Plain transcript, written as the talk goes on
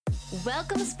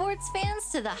Welcome, sports fans,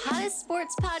 to the hottest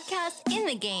sports podcast in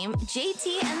the game,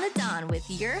 JT and the Don, with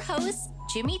your hosts,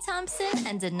 Jimmy Thompson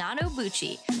and Donato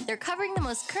Bucci. They're covering the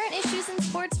most current issues in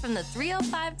sports from the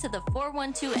 305 to the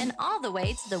 412 and all the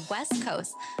way to the West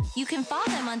Coast. You can follow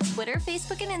them on Twitter,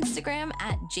 Facebook, and Instagram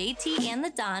at JT and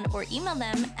the Don, or email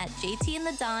them at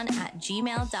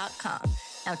jtandthedon@gmail.com.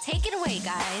 Now take it away,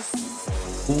 guys.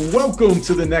 Welcome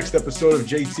to the next episode of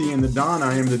JT and the Don.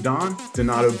 I am the Don,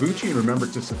 Donato Bucci, and remember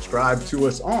to subscribe to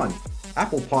us on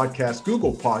Apple Podcasts,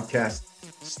 Google Podcasts,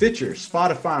 Stitcher,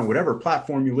 Spotify, and whatever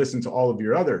platform you listen to all of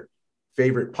your other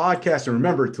favorite podcasts. And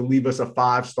remember to leave us a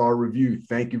 5-star review.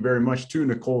 Thank you very much to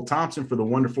Nicole Thompson for the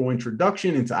wonderful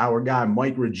introduction, and to our guy,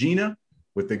 Mike Regina,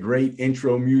 with the great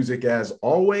intro music as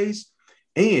always.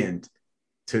 And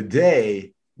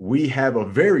today we have a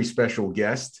very special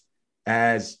guest,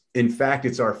 as in fact,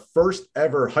 it's our first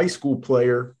ever high school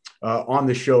player on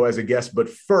the show as a guest. But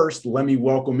first, let me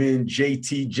welcome in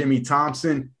JT Jimmy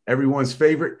Thompson, everyone's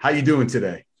favorite. How you doing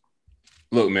today?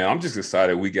 Look, man, I'm just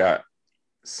excited. We got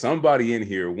somebody in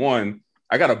here. One,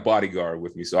 I got a bodyguard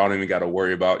with me, so I don't even got to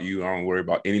worry about you. I don't worry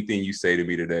about anything you say to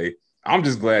me today. I'm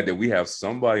just glad that we have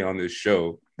somebody on this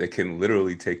show that can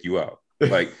literally take you out.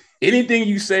 Like anything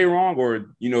you say wrong or,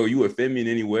 you offend me in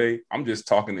any way, I'm just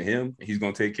talking to him and he's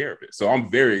going to take care of it. So I'm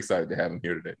very excited to have him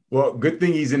here today. Well, good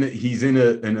thing he's in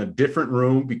a different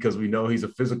room, because we know he's a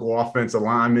physical offensive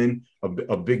lineman,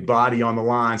 a big body on the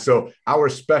line. So our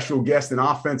special guest, an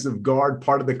offensive guard,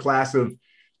 part of the class of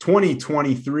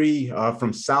 2023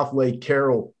 from South Lake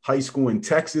Carroll High School in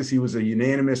Texas. He was a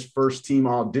unanimous first team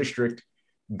all-district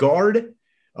guard.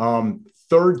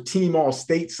 Third team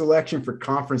all-state selection for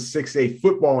Conference 6A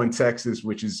football in Texas,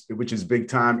 which is big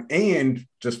time. And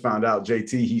just found out,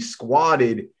 JT, he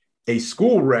squatted a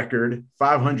school record,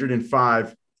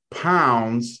 505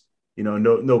 pounds.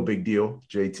 No big deal,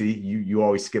 JT. You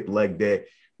always skip leg day.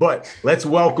 But let's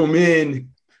welcome in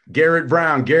Garrett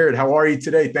Brown. Garrett, how are you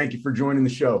today? Thank you for joining the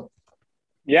show.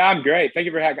 Yeah, I'm great. Thank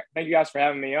you guys for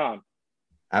having me on.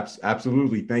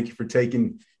 Absolutely. Thank you for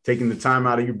taking the time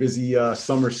out of your busy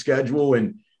summer schedule.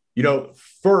 And,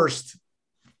 first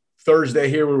Thursday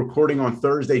here, we're recording on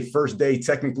Thursday, first day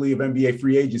technically of NBA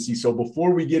free agency. So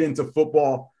before we get into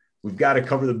football, we've got to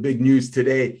cover the big news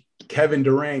today. Kevin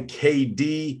Durant,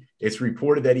 KD, it's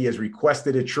reported that he has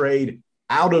requested a trade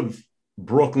out of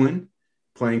Brooklyn,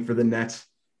 playing for the Nets,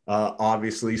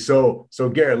 obviously. So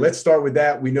Garrett, let's start with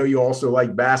that. We know you also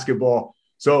like basketball.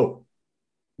 So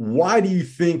why do you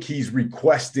think he's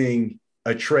requesting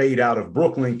a trade out of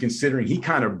Brooklyn, considering he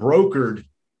kind of brokered,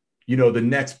 the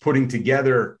Nets putting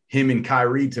together him and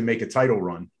Kyrie to make a title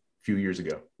run a few years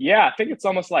ago? Yeah, I think it's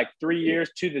almost like 3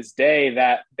 years to this day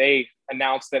that they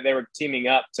announced that they were teaming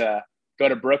up to go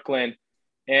to Brooklyn.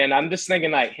 And I'm just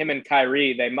thinking, like, him and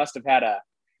Kyrie, they must have had a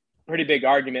pretty big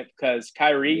argument, because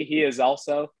Kyrie, he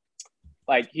also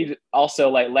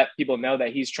let people know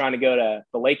that he's trying to go to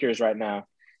the Lakers right now,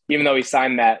 even though he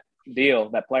signed that deal,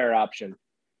 that player option.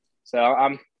 So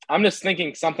I'm just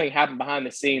thinking something happened behind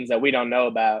the scenes that we don't know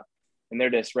about, and they're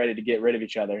just ready to get rid of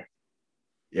each other.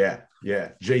 Yeah.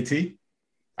 JT?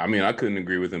 I mean, I couldn't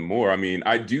agree with him more. I mean,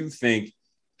 I do think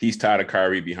he's tired of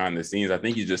Kyrie behind the scenes. I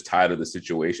think he's just tired of the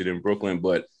situation in Brooklyn,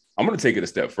 but I'm going to take it a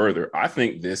step further. I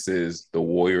think this is the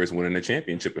Warriors winning the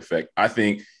championship effect. I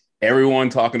think everyone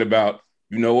talking about,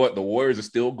 you know what, the Warriors are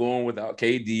still going without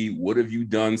KD. What have you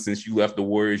done since you left the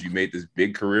Warriors? You made this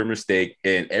big career mistake,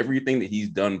 and everything that he's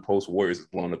done post-Warriors is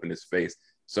blown up in his face.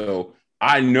 So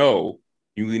we know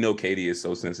KD is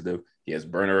so sensitive. He has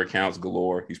burner accounts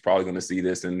galore. He's probably going to see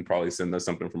this and probably send us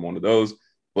something from one of those.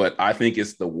 But I think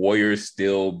it's the Warriors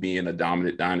still being a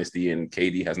dominant dynasty, and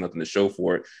KD has nothing to show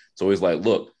for it. So he's like,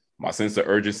 look, my sense of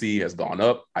urgency has gone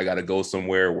up. I got to go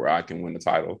somewhere where I can win the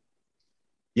title.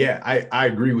 Yeah, I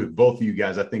agree with both of you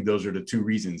guys. I think those are the two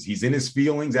reasons. He's in his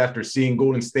feelings after seeing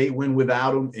Golden State win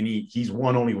without him, and he's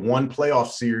won only one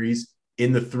playoff series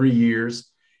in the 3 years.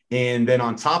 And then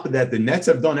on top of that, the Nets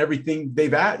have done everything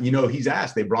he's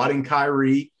asked. They brought in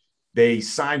Kyrie. They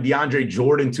signed DeAndre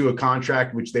Jordan to a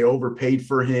contract, which they overpaid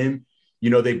for him.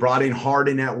 They brought in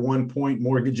Harden at one point,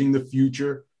 mortgaging the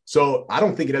future. So I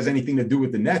don't think it has anything to do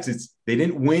with the Nets. They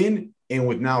didn't win. And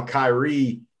with now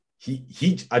Kyrie,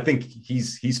 I think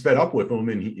he's fed up with him,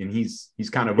 and he's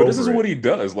kind of. But this is what he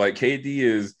does. Like, KD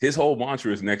is, his whole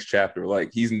mantra is next chapter.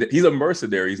 Like, he's a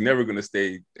mercenary. He's never going to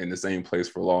stay in the same place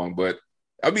for long. But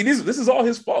I mean, this is all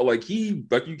his fault. Like you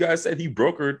guys said, he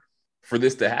brokered for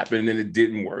this to happen, and it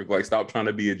didn't work. Like, stop trying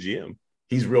to be a GM.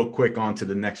 He's real quick on to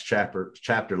the next chapter.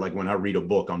 Like when I read a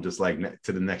book, I'm just like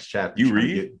to the next chapter. You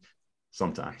read?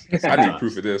 Sometimes. I need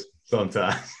proof of this.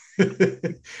 Sometimes.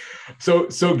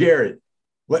 So Garrett,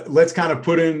 let's kind of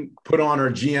put on our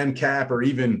GM cap, or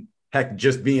even heck,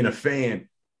 just being a fan.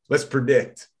 Let's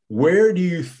predict. Where do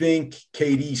you think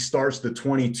KD starts the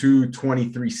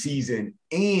 22-23 season,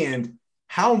 and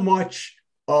how much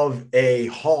of a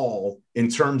haul in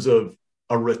terms of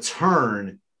a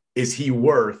return is he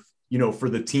worth, for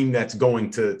the team that's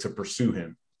going to pursue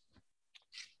him?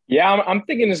 Yeah, I'm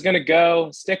thinking he's going to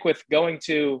stick with going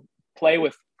to play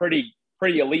with pretty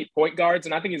elite point guards,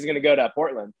 and I think he's going to go to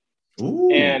Portland.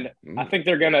 Ooh. And I think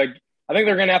they're going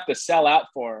to have to sell out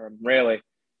for him, really,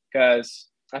 because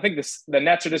I think the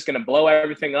Nets are just going to blow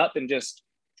everything up and just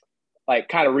like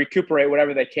kind of recuperate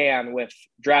whatever they can with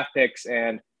draft picks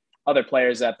and other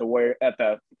players that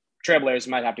the Trailblazers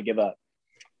might have to give up.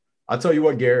 I'll tell you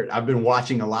what, Garrett, I've been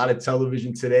watching a lot of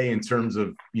television today in terms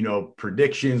of,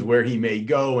 predictions, where he may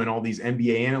go, and all these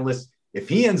NBA analysts. If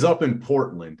he ends up in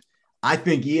Portland, I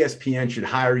think ESPN should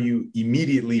hire you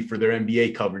immediately for their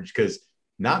NBA coverage, because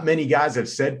not many guys have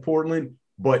said Portland,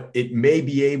 but they may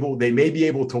be able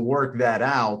to work that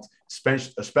out,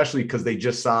 especially because they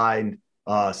just signed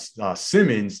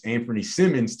Anthony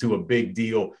Simmons, to a big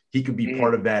deal. He could be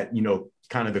part of that,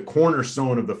 kind of the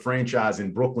cornerstone of the franchise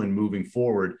in Brooklyn moving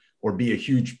forward, or be a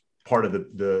huge part of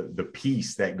the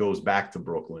piece that goes back to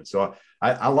Brooklyn. So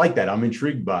I like that. I'm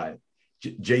intrigued by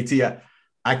it. JT,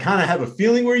 I kind of have a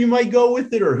feeling where you might go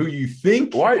with it, or who you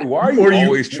think. Why are you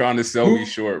always trying to sell me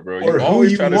short, bro? You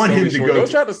always try to sell me short. Don't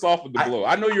try to soften the blow.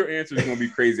 I know your answer is going to be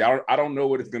crazy. I don't know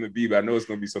what it's going to be, but I know it's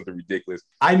going to be something ridiculous.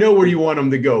 I know where you want him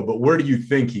to go, but where do you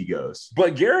think he goes?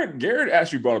 But Garrett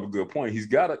actually brought up a good point. He's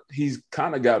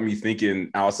kind of got me thinking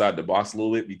outside the box a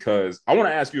little bit, because I want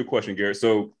to ask you a question, Garrett.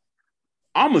 So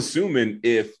I'm assuming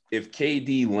if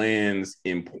KD lands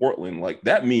in Portland, like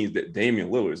that means that Damian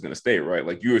Lillard is going to stay, right?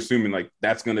 Like you're assuming like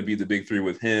that's going to be the big three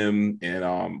with him and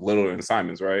Lillard and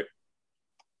Simons, right?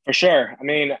 For sure. I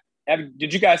mean,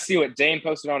 did you guys see what Dame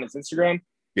posted on his Instagram?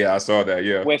 Yeah, I saw that.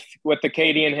 Yeah, with the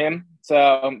KD and him.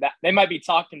 So they might be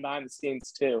talking behind the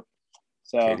scenes too.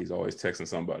 So KD's always texting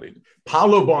somebody.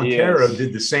 Paolo Banchero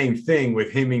did the same thing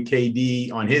with him and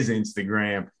KD on his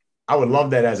Instagram. I would love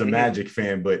that as a Magic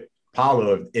fan, but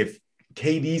Paolo, if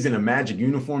KD's in a Magic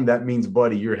uniform, that means,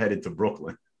 buddy, you're headed to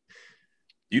Brooklyn.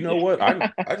 You know what?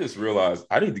 I just realized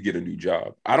I need to get a new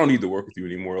job. I don't need to work with you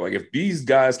anymore. Like if these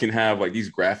guys can have like these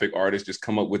graphic artists just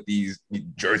come up with these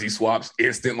jersey swaps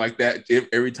instant like that,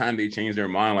 every time they change their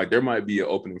mind, like there might be an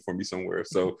opening for me somewhere.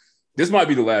 So this might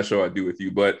be the last show I do with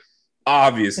you, but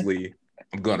obviously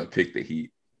I'm gonna pick the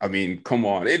Heat. I mean, come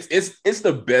on. It's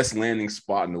the best landing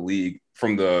spot in the league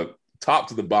from the top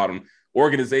to the bottom.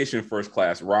 Organization first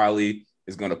class. Riley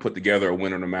is going to put together a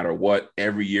winner no matter what.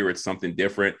 Every year it's something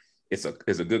different. It's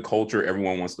a good culture.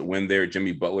 Everyone wants to win there.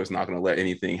 Jimmy Butler's not going to let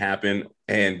anything happen.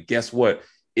 And guess what?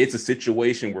 It's a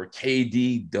situation where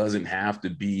KD doesn't have to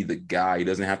be the guy. He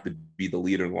doesn't have to be the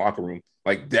leader in the locker room.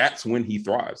 Like that's when he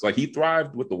thrives. Like he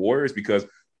thrived with the Warriors because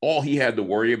all he had to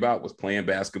worry about was playing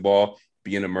basketball,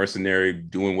 being a mercenary,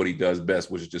 doing what he does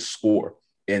best, which is just score.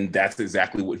 And that's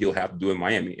exactly what he'll have to do in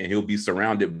Miami. And he'll be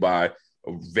surrounded by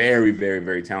a very, very,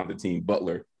 very talented team.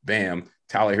 Butler, Bam,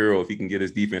 Tyler Hero, if he can get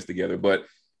his defense together. But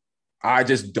I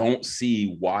just don't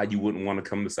see why you wouldn't want to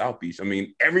come to South Beach. I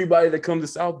mean, everybody that comes to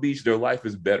South Beach, their life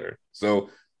is better. So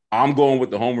I'm going with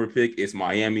the homer pick. It's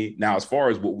Miami. Now, as far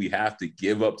as what we have to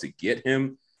give up to get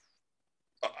him,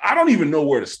 I don't even know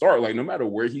where to start. Like, no matter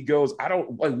where he goes,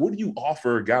 what do you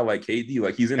offer a guy like KD?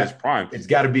 Like, he's in his prime. It's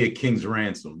got to be a king's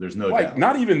ransom. There's no doubt.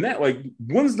 Not even that. Like,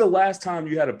 when's the last time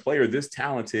you had a player this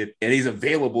talented and he's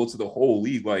available to the whole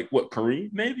league? Like, what,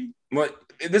 Kareem, maybe? Like,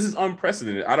 this is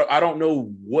unprecedented. I don't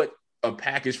know what a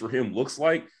package for him looks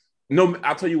like. No,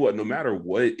 I'll tell you what, no matter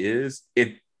what it is,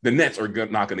 the Nets are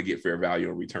not going to get fair value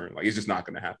in return. Like, it's just not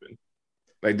going to happen.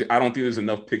 Like, I don't think there's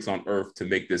enough picks on earth to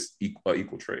make this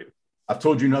equal trade. I've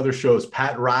told you in other shows,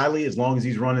 Pat Riley, as long as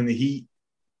he's running the Heat,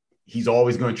 he's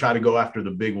always going to try to go after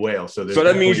the big whale. So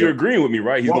that means you're agreeing with me,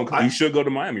 right? He should go to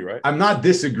Miami, right? I'm not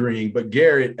disagreeing, but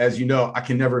Garrett, as you know, I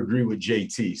can never agree with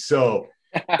JT. So,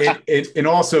 and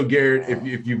also, Garrett,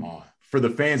 if you for the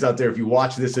fans out there, if you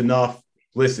watch this enough,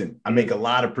 listen, I make a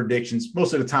lot of predictions.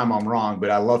 Most of the time I'm wrong, but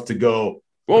I love to go.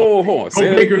 Whoa, hold on.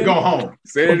 Go big or go home.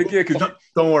 Say it again.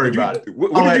 Don't worry about it.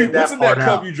 What's in that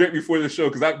cup you drank before the show?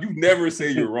 Because you never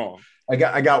say you're wrong.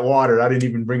 I got water. I didn't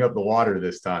even bring up the water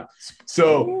this time.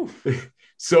 So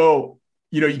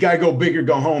you got to go big or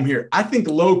go home here. I think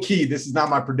low key, this is not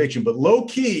my prediction, but low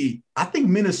key, I think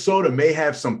Minnesota may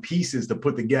have some pieces to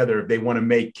put together if they want to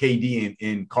make KD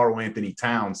and Karl Anthony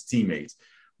Towns teammates.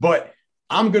 But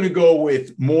I'm going to go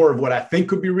with more of what I think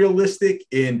could be realistic.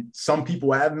 And some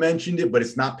people have mentioned it, but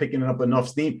it's not picking up enough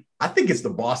steam. I think it's the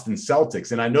Boston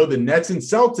Celtics. And I know the Nets and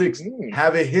Celtics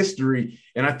have a history.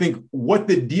 And I think what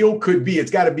the deal could be,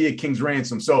 it's got to be a king's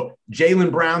ransom. So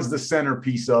Jaylen Brown's the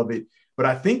centerpiece of it. But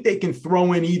I think they can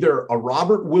throw in either a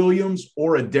Robert Williams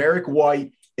or a Derek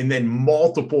White and then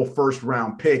multiple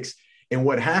first-round picks. And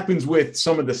what happens with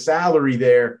some of the salary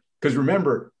there, because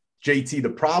remember, JT, the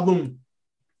problem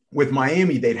with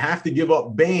Miami, they'd have to give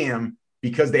up Bam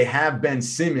because they have Ben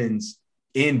Simmons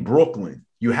in Brooklyn.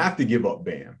 You have to give up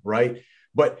Bam, right?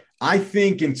 But I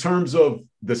think in terms of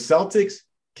the Celtics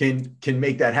can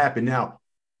make that happen. Now,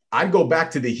 I go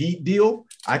back to the Heat deal.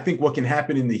 I think what can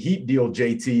happen in the Heat deal,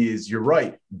 JT, is you're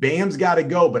right. Bam's got to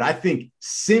go, but I think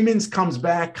Simmons comes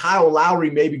back. Kyle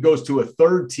Lowry maybe goes to a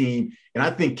third team, and I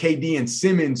think KD and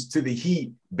Simmons to the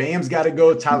Heat. Bam's got to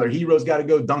go. Tyler Hero's got to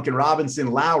go. Duncan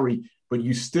Robinson, Lowry, but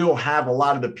you still have a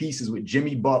lot of the pieces with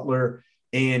Jimmy Butler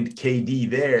and KD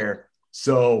there.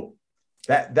 So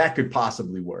that could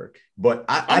possibly work. But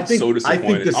I think the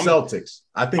Celtics.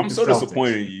 I'm so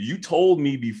disappointed in you. You told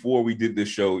me before we did this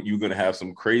show you're going to have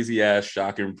some crazy ass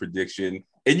shocking prediction,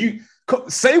 and you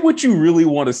say what you really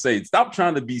want to say. Stop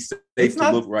trying to be safe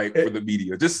to look right for the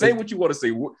media. Just say what you want to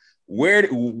say.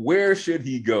 Where should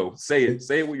he go? Say it.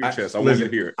 Say it with your chest. I want to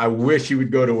hear it. I wish he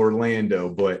would go to Orlando,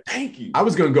 but thank you. I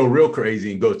was going to go real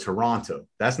crazy and go Toronto.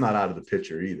 That's not out of the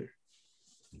picture either.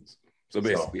 So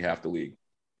basically, half the league.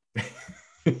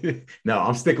 No,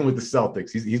 I'm sticking with the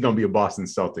Celtics. He's going to be a Boston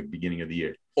Celtic beginning of the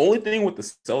year. Only thing with the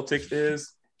Celtics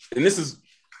is, and this is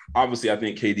obviously, I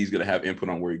think KD's going to have input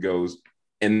on where he goes.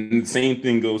 And the same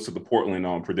thing goes to the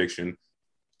Portland prediction.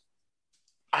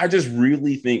 I just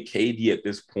really think KD at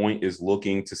this point is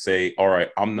looking to say, all right,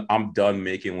 I'm done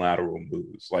making lateral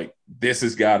moves. Like, this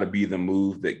has got to be the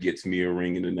move that gets me a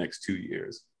ring in the next 2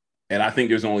 years. And I think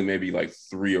there's only maybe like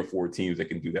 3 or 4 teams that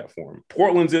can do that for him.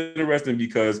 Portland's interesting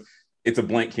because it's a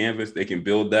blank canvas. They can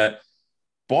build that.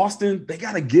 Boston, they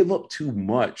got to give up too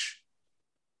much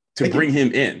to bring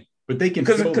him in. But they can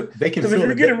because if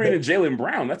you're getting rid of Jaylen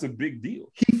Brown, that's a big deal.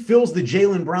 He fills the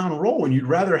Jaylen Brown role, and you'd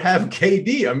rather have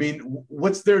KD. I mean,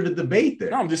 what's there to debate there?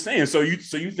 No, I'm just saying. So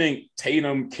you think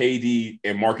Tatum, KD,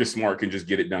 and Marcus Smart can just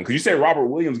get it done? Because you said Robert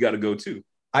Williams got to go too.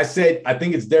 I said I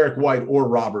think it's Derek White or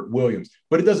Robert Williams,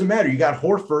 but it doesn't matter. You got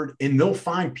Horford, and they'll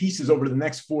find pieces over the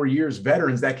next 4 years,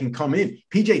 veterans that can come in.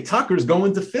 PJ Tucker's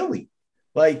going to Philly.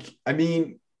 Like, I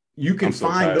mean, you can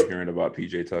find hearing about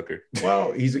PJ Tucker.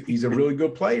 Well, he's a really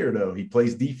good player though. He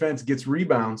plays defense, gets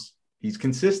rebounds. He's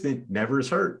consistent, never is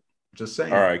hurt. Just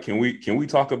saying. All right, can we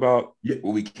talk about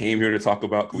what we came here to talk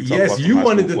about? You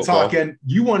wanted to talk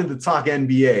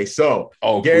NBA. So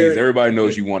Garrett, please, everybody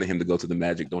knows you wanted him to go to the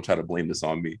Magic. Don't try to blame this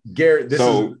on me, Garrett.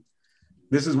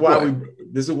 This is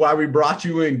why we brought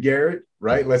you in, Garrett.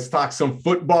 Right? Let's talk some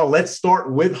football. Let's start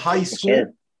with high school.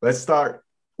 Sure. Let's start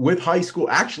with high school,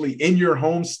 actually in your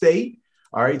home state.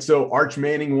 All right. So Arch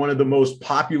Manning, one of the most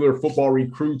popular football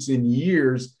recruits in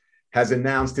years, has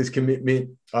announced his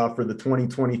commitment for the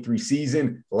 2023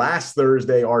 season. Last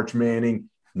Thursday, Arch Manning,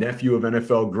 nephew of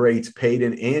NFL greats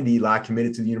Peyton and Eli,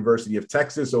 committed to the University of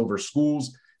Texas over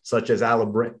schools such as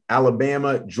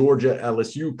Alabama, Georgia,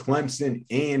 LSU, Clemson,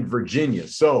 and Virginia.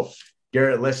 So,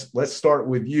 Garrett, let's start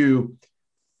with you.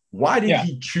 Why do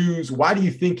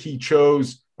you think he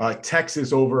chose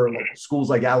Texas over schools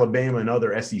like Alabama and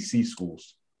other SEC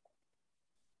schools?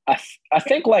 I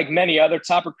think like many other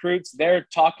top recruits, they're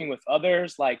talking with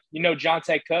others. Like,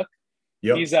 Jonte Cook.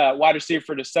 Yep. He's a wide receiver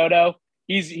for DeSoto.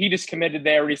 He just committed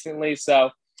there recently. So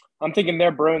I'm thinking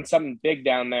they're brewing something big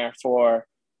down there for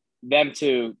them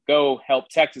to go help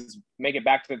Texas make it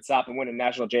back to the top and win a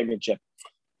national championship.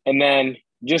 And then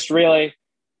just really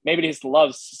maybe just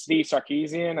loves Steve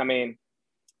Sarkisian. I mean,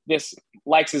 just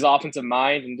likes his offensive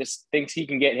mind and just thinks he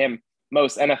can get him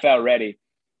most NFL ready.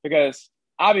 Because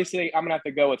obviously I'm going to have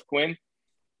to go with Quinn,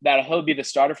 that he'll be the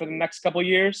starter for the next couple of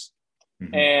years.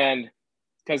 Mm-hmm. And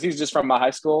because he's just from my high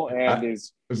school and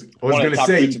is one of the top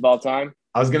recruits of all time.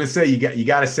 I was going to say, you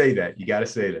got to say that. You got to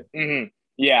say that. Mm-hmm.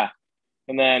 Yeah.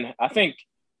 And then I think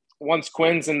once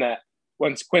Quinn leaves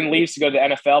to go to the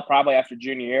NFL, probably after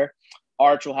junior year,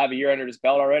 Arch will have a year under his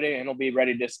belt already, and he'll be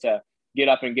ready just to get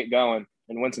up and get going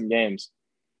and win some games.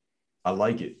 I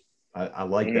like it. I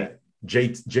like that.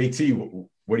 JT,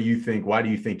 what do you think? Why do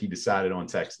you think he decided on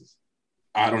Texas?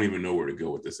 I don't even know where to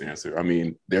go with this answer. I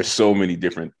mean, there's so many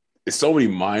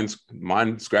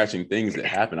mind-scratching things that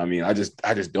happen. I mean, I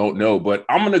just don't know. But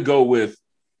I'm going to go with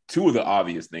two of the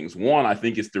obvious things. One, I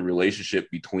think it's the relationship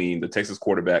between the Texas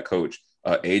quarterback coach,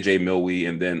 A.J. Milwee,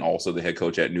 and then also the head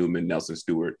coach at Newman, Nelson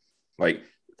Stewart. Like,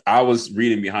 I was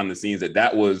reading behind the scenes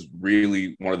that was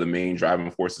really one of the main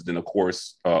driving forces. And of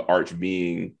course, Arch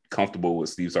being comfortable with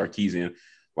Steve Sarkisian.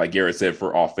 like Garrett said,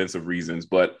 for offensive reasons.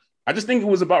 But I just think it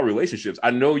was about relationships.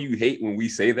 I know you hate when we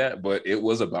say that, but it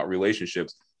was about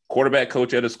relationships. Quarterback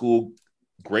coach at a school,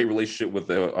 great relationship with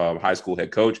the high school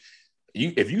head coach.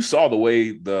 If you saw the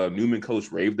way the Newman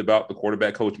coach raved about the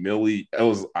quarterback coach, Millie,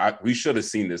 we should have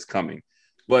seen this coming.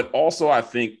 But also, I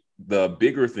think the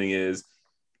bigger thing is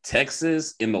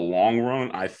Texas in the long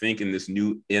run, I think in this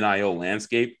new NIL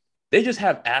landscape, they just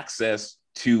have access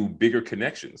to bigger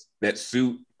connections that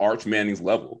suit Arch Manning's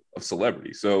level of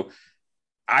celebrity. So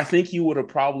I think he would have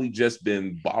probably just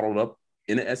been bottled up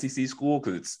in an SEC school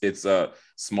because it's a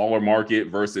smaller market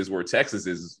versus where Texas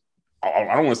is.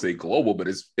 I don't want to say global, but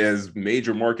it's as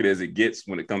major market as it gets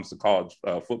when it comes to college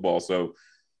football. So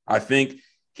I think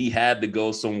he had to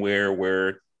go somewhere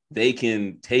where they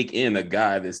can take in a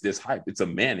guy that's this hype. It's a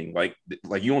Manning. Like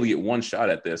you only get one shot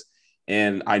at this.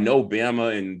 And I know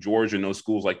Bama and Georgia and those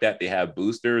schools like that, they have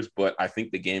boosters, but I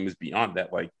think the game is beyond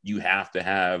that. Like you have to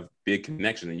have big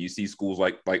connection. And you see schools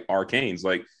like Arcanes,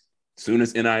 like soon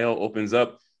as NIL opens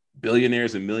up,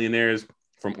 billionaires and millionaires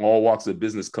from all walks of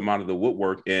business come out of the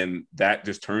woodwork, and that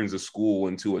just turns the school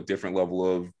into a different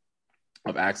level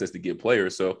of access to get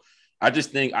players. So I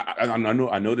just think I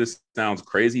know this sounds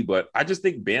crazy, but I just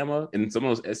think Bama and some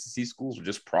of those SEC schools are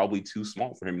just probably too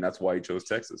small for him. And that's why he chose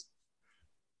Texas.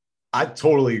 I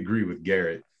totally agree with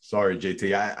Garrett. Sorry,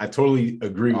 JT. I totally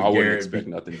agree with Garrett. I wouldn't expect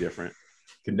nothing different.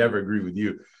 Could never agree with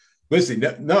you. Listen,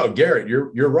 no, Garrett,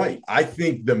 you're right. I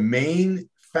think the main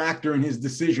factor in his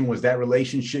decision was that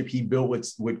relationship he built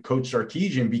with Coach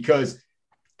Sarkisian, because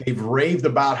they've raved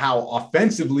about how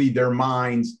offensively their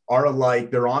minds are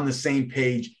alike. They're on the same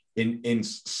page. And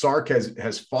Sark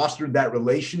has fostered that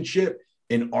relationship,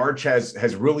 and Arch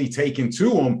has really taken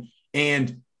to him.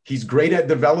 And he's great at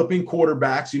developing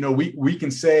quarterbacks. You know, we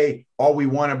can say all we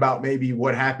want about maybe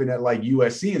what happened at like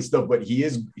USC and stuff, but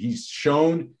he's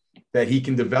shown that he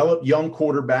can develop young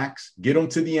quarterbacks, get them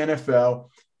to the NFL.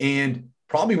 And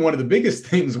probably one of the biggest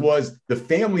things was the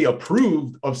family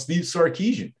approved of Steve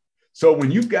Sarkisian. So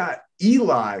when you've got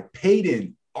Eli,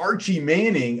 Peyton, Archie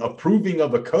Manning approving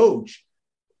of a coach,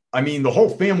 I mean, the whole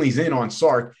family's in on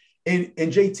Sark. And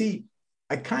JT,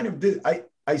 I kind of did. I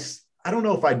don't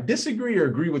know if I disagree or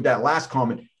agree with that last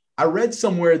comment. I read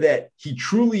somewhere that he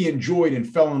truly enjoyed and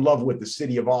fell in love with the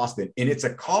city of Austin. And it's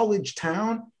a college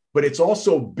town, but it's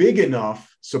also big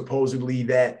enough, supposedly,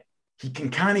 that he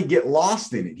can kind of get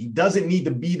lost in it. He doesn't need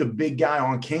to be the big guy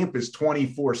on campus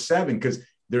 24/7, because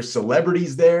there's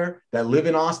celebrities there that live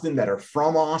in Austin, that are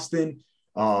from Austin,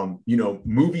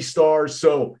 movie stars.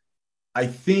 So I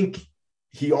think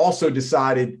he also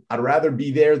decided, I'd rather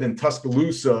be there than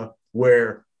Tuscaloosa,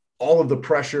 where all of the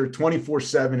pressure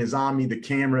 24/7 is on me, the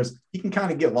cameras. He can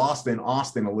kind of get lost in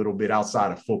Austin a little bit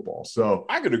outside of football. So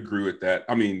I could agree with that.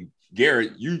 I mean,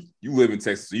 Garrett, you live in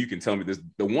Texas, so you can tell me this.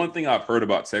 The one thing I've heard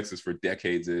about Texas for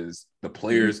decades is the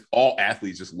players, all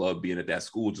athletes just love being at that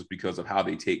school just because of how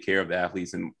they take care of the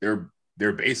athletes. And they're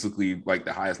basically like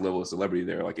the highest level of celebrity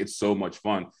there. Like, it's so much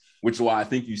fun, which is why I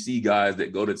think you see guys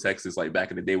that go to Texas, like back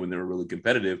in the day when they were really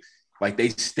competitive, like they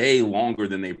stay longer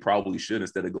than they probably should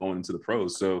instead of going into the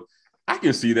pros. So I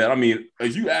can see that. I mean,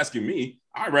 as you asking me,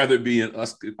 I'd rather be in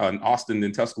Austin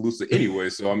than Tuscaloosa anyway.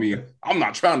 So, I mean, I'm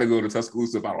not trying to go to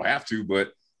Tuscaloosa if I don't have to,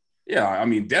 but yeah, I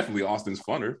mean, definitely Austin's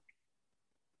funner.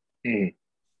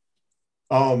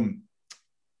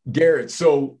 Garrett,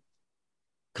 so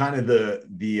kind of the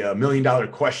 $1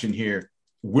 million question here,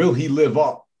 will he live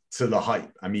up to the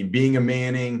hype? I mean, being a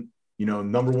Manning,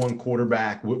 number one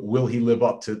quarterback, will he live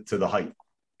up to the hype?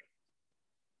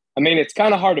 I mean, it's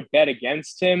kind of hard to bet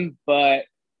against him, but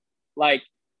like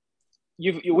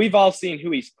we've all seen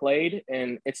who he's played,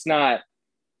 and it's not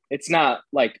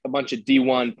like a bunch of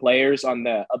D1 players on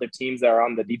the other teams that are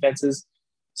on the defenses.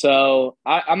 So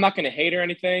I'm not going to hate or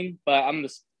anything, but I'm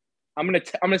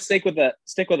gonna stick with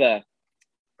a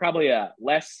probably a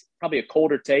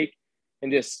colder take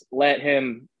and just let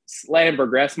him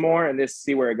progress more and just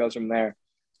see where it goes from there.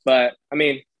 But I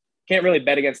mean, can't really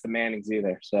bet against the Mannings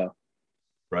either. So.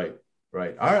 Right.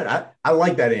 All right. I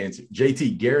like that answer.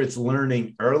 JT, Garrett's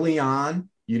learning early on,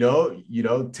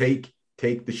 take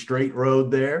the straight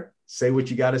road there, say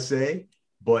what you got to say,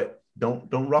 but don't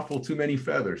ruffle too many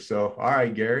feathers. So, all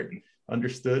right, Garrett,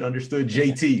 understood.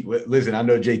 JT, listen, I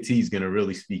know JT's going to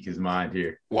really speak his mind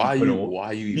here. Why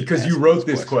you? Because you wrote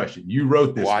this question.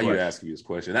 Why you asking me this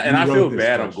question? And I feel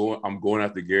bad. I'm going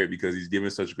after Garrett because he's giving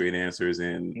such great answers,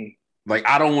 and like,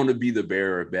 I don't want to be the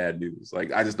bearer of bad news.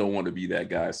 Like, I just don't want to be that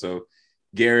guy. So,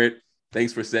 Garrett,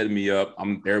 thanks for setting me up.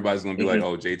 Everybody's going to be like,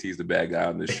 oh, JT's the bad guy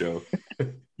on this show.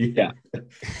 Yeah.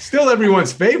 Still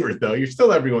everyone's favorite, though. You're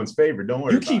still everyone's favorite. Don't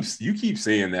worry. You keep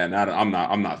saying that. And I'm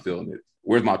not feeling it.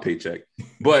 Where's my paycheck?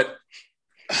 But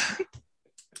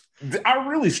I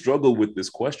really struggle with this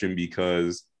question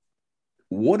because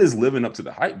what is living up to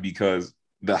the hype? Because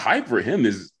the hype for him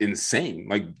is insane.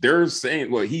 Like they're saying,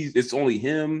 well, it's only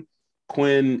him,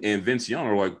 Quinn, and Vince Young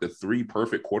are like the 3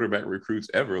 perfect quarterback recruits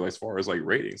ever, like, as far as like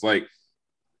ratings. Like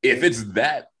if it's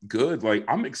that good, like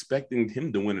I'm expecting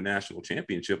him to win a national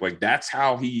championship. Like that's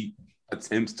how he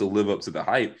attempts to live up to the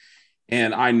hype.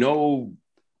 And I know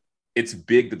it's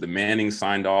big that the Mannings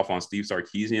signed off on Steve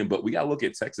Sarkisian, but we got to look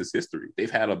at Texas history.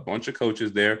 They've had a bunch of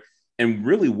coaches there. And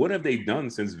really, what have they done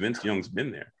since Vince Young's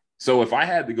been there? So if I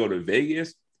had to go to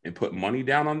Vegas and put money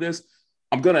down on this,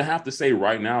 I'm going to have to say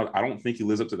right now, I don't think he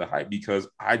lives up to the hype because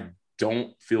I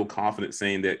don't feel confident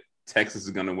saying that Texas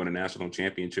is going to win a national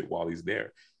championship while he's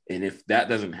there. And if that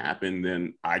doesn't happen,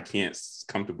 then I can't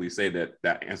comfortably say that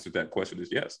that answer to that question is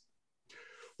yes.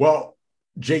 Well,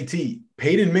 JT,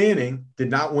 Peyton Manning did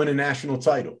not win a national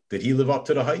title. Did he live up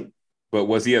to the hype? But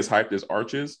was he as hyped as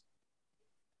Arch is?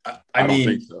 I don't mean,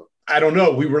 think so. I don't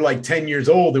know. We were like 10 years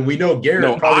old, and we know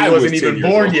Garrett probably wasn't even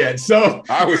born yet. So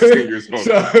I was 10 years old.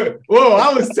 Whoa,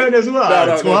 I was 10 as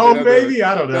well. 12, maybe?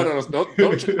 I don't know.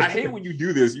 Don't I hate when you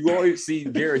do this. You always see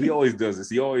Garrett. He always does this.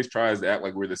 He always tries to act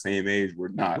like we're the same age. We're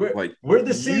not. We're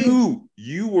the same.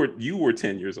 You were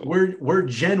 10 years old. We're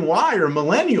Gen Y or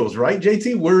millennials, right,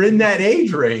 JT? We're in that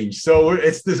age range. So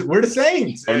we're the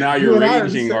same. Oh, now you're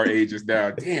ranging our ages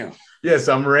down. Damn. Yes,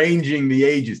 I'm ranging the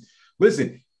ages.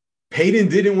 Listen, Peyton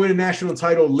didn't win a national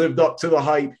title, lived up to the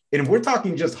hype. And if we're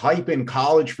talking just hype in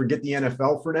college, forget the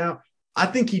NFL for now, I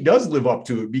think he does live up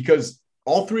to it because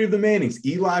all 3 of the Mannings,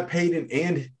 Eli, Peyton,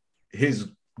 and his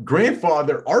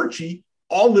grandfather, Archie,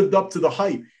 all lived up to the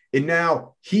hype. And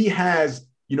now he has,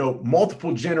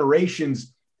 multiple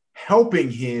generations helping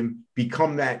him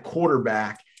become that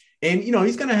quarterback. And,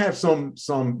 he's going to have some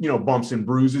bumps and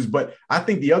bruises. But I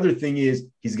think the other thing is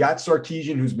he's got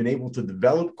Sarkisian, who's been able to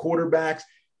develop quarterbacks.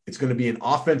 It's going to be an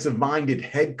offensive-minded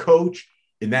head coach.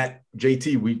 And that,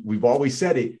 JT, we've always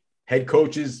said it, head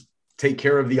coaches take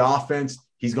care of the offense.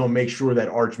 He's going to make sure that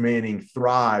Arch Manning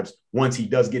thrives once he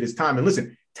does get his time. And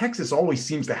listen, Texas always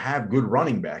seems to have good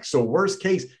running backs. So worst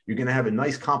case, you're going to have a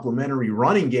nice complementary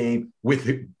running game with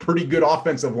a pretty good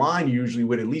offensive line, usually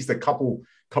with at least a couple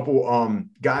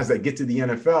guys that get to the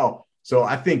NFL. So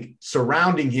I think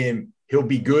surrounding him, he'll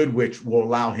be good, which will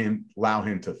allow him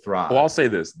to thrive. Well, I'll say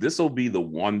this. This will be the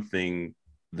one thing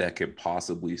that could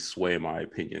possibly sway my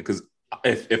opinion. Because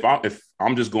if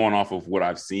I'm just going off of what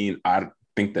I've seen, I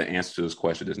think the answer to this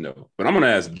question is no. But I'm going to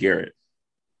ask Garrett.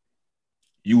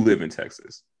 You live in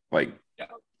Texas.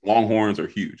 Longhorns are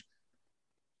huge.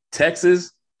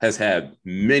 Texas has had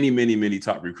many, many, many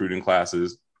top recruiting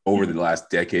classes over the last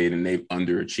decade, and they've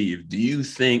underachieved. Do you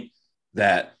think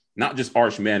that not just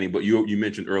Arch Manning, but you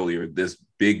mentioned earlier this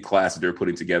big class that they're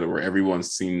putting together where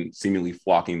everyone's seemingly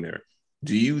flocking there.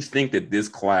 Do you think that this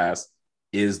class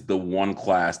is the one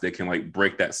class that can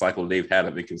break that cycle they've had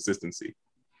of inconsistency?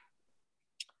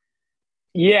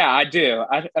 Yeah, I do.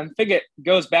 I think it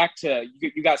goes back to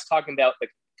you guys talking about the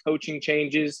coaching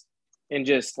changes and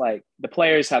just the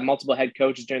players have multiple head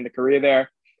coaches during the career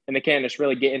there, and they can't just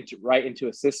really get right into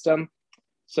a system.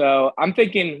 So I'm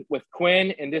thinking with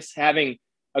Quinn and this having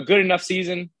a good enough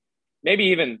season, maybe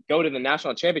even go to the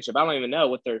national championship. I don't even know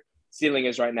what their ceiling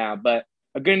is right now, but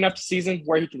a good enough season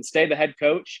where he can stay the head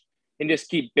coach and just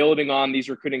keep building on these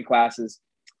recruiting classes,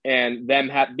 and them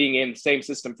being in the same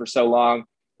system for so long,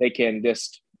 they can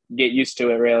just get used to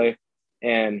it really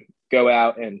and go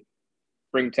out and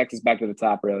bring Texas back to the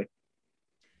top really.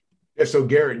 Yeah. So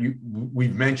Garrett,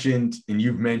 you've mentioned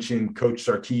Coach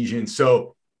Sarkisian.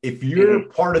 So if you're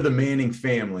part of the Manning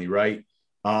family, right?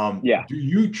 Do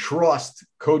you trust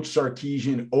Coach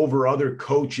Sarkisian over other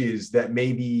coaches that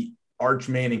maybe Arch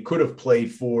Manning could have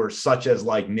played for, such as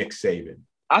Nick Saban?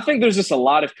 I think there's just a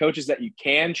lot of coaches that you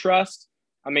can trust.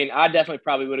 I mean, I definitely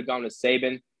probably would have gone to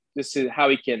Saban just to how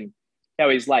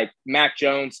he's like Mac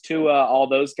Jones, Tua, all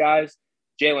those guys,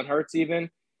 Jalen Hurts even.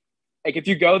 If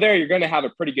you go there, you're going to have a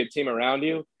pretty good team around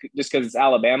you just because it's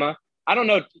Alabama. I don't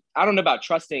know about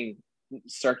trusting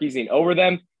Sarkisian over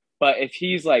them. But if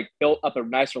he's built up a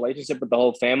nice relationship with the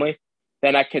whole family,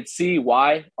 then I could see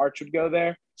why Arch would go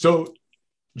there. So,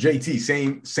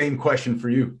 JT, same question for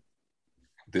you.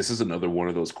 This is another one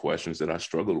of those questions that I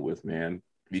struggled with, man,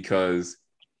 because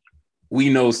we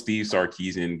know Steve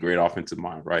Sarkisian, great offensive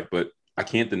mind, right? But I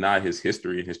can't deny his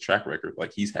history and his track record.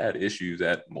 He's had issues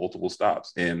at multiple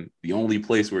stops. And the only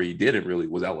place where he didn't really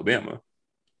was Alabama,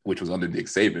 which was under Nick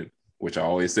Saban, which I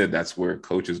always said that's where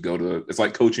coaches go to. It's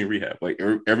like coaching rehab.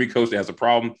 Every coach that has a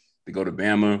problem, they go to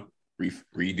Bama,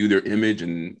 redo their image,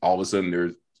 and all of a sudden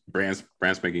they're brand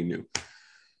spanking new.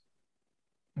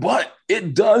 But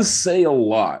it does say a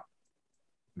lot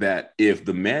that if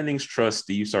the Mannings trust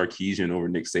Steve Sarkisian over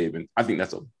Nick Saban, I think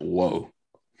that's a blow.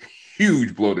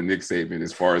 Huge blow to Nick Saban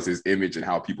as far as his image and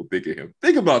how people think of him.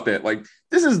 Think about that. Like,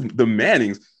 this is the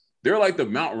Mannings. They're like the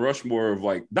Mount Rushmore of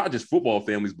like not just football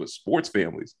families, but sports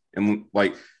families. And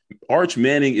like Arch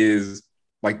Manning is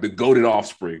like the goated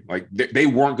offspring. Like they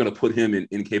weren't going to put him in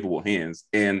incapable hands.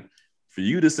 And for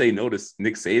you to say no to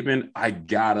Nick Saban, I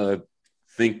gotta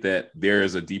think that there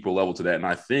is a deeper level to that. And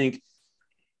I think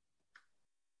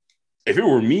if it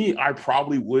were me, I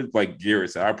probably would, like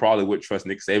Garrett said, I probably would trust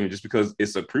Nick Saban just because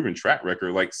it's a proven track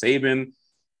record. Like Saban,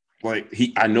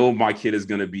 I know my kid is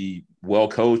going to be well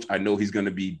coached. I know he's going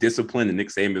to be disciplined, and Nick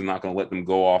Saban is not going to let them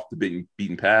go off the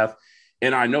beaten path.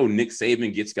 And I know Nick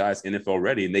Saban gets guys NFL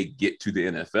ready, and they get to the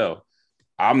NFL.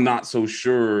 I'm not so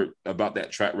sure about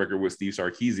that track record with Steve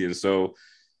Sarkisian. So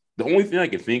the only thing I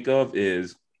can think of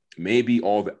is maybe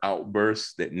all the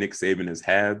outbursts that Nick Saban has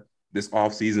had this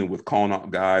offseason with calling out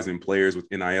guys and players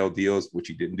with NIL deals, which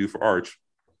he didn't do for Arch,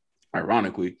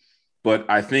 ironically. But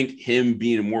I think him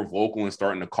being more vocal and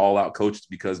starting to call out coaches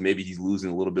because maybe he's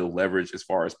losing a little bit of leverage as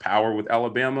far as power with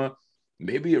Alabama,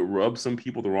 maybe it rubs some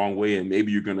people the wrong way, and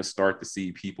maybe you're going to start to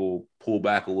see people pull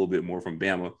back a little bit more from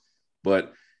Bama.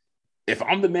 But if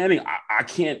I'm the Manning, I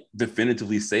can't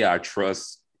definitively say I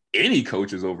trust any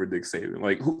coaches over Nick Saban.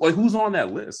 Like who's on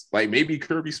that list? Like maybe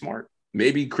Kirby Smart,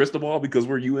 maybe Cristobal because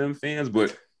we're UM fans,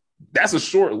 but that's a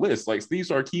short list. Like Steve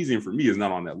Sarkisian for me is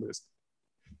not on that list.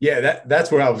 Yeah,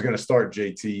 that's where I was going to start,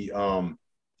 JT.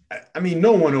 I mean,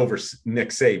 no one over Nick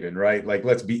Saban, right? Like,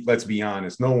 let's be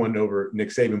honest, no one over Nick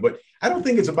Saban. But I don't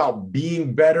think it's about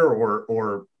being better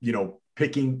or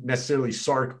picking necessarily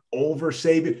Sark over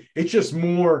Saban. It's just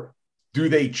more, do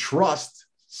they trust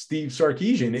Steve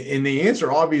Sarkisian? And the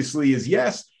answer obviously is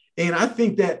yes. And I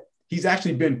think that he's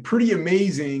actually been pretty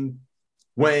amazing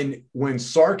when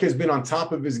Sark has been on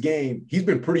top of his game. He's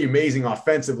been pretty amazing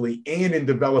offensively and in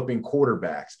developing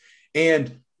quarterbacks.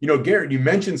 And, Garrett, you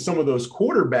mentioned some of those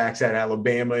quarterbacks at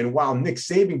Alabama. And while Nick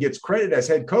Saban gets credit as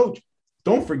head coach,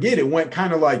 don't forget it went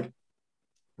kind of like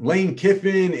Lane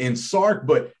Kiffin and Sark.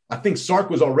 But I think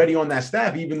Sark was already on that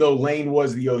staff, even though Lane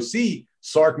was the OC.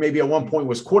 Sark maybe at one point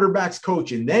was quarterbacks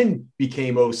coach and then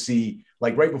became OC,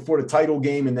 like right before the title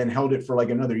game, and then held it for like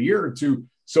another year or two.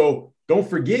 So don't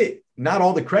forget, not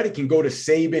all the credit can go to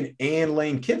Saban and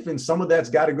Lane Kiffin. Some of that's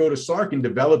got to go to Sark in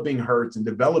developing Hurts and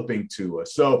developing Tua.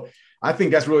 So I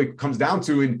think that's really comes down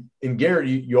to, and Garrett,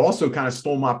 you also kind of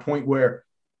stole my point where,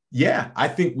 yeah, I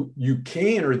think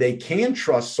they can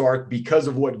trust Sark because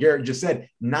of what Garrett just said.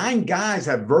 9 guys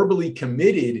have verbally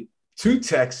committed to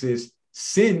Texas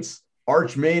since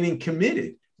Arch Manning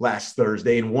committed last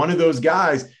Thursday. And one of those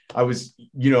guys, I was,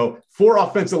 4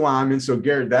 offensive linemen. So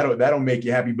Garrett, that'll make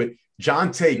you happy. But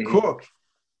Jonte Cook,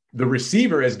 the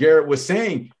receiver, as Garrett was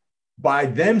saying, by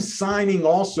them signing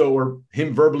also or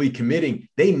him verbally committing,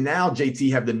 they now,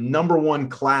 JT, have the number 1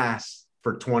 class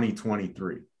for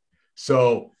 2023.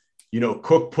 So,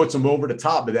 Cook puts them over the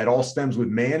top, but that all stems with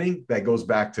Manning. That goes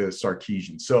back to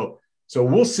Sarkisian. So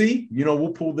we'll see.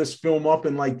 We'll pull this film up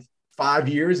in like 5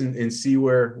 years and see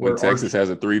where Texas has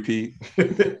a 3-peat.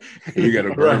 You got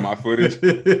to burn my footage.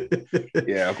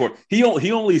 Yeah, of course. He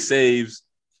only saves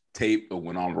tape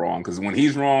when I'm wrong, because when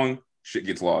he's wrong, shit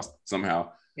gets lost somehow.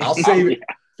 I'll save it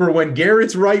for when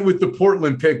Garrett's right with the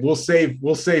Portland pick. We'll save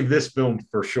this film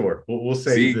for sure. We'll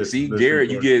save this. See,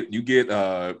 Garrett, you get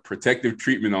protective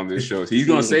treatment on this show. So he's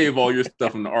gonna save all your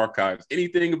stuff from the archives.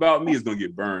 Anything about me is gonna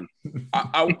get burned.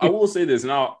 I will say this,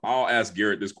 and I'll ask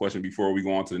Garrett this question before we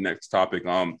go on to the next topic.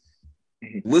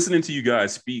 Listening to you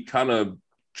guys speak kind of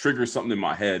triggers something in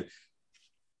my head.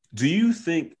 Do you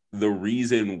think the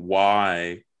reason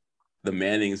why the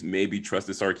Mannings maybe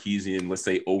trusted Sarkisian, let's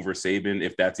say, over Saban,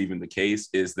 if that's even the case,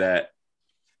 is that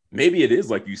maybe it is,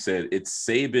 like you said, it's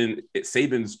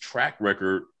Saban's track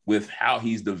record with how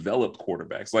he's developed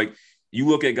quarterbacks. Like, you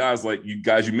look at guys like you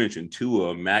mentioned,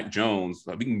 Tua, Mac Jones.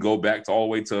 We can go back all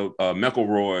the way to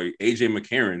McElroy, A.J.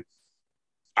 McCarron.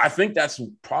 I think that's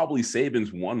probably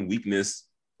Saban's one weakness,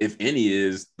 if any,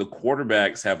 is the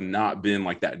quarterbacks have not been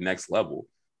like that next level.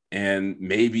 And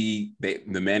maybe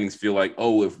the Mannings feel like,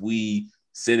 oh, if we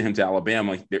send him to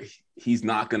Alabama, he's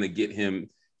not going to get him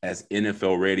as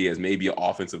NFL ready as maybe an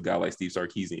offensive guy like Steve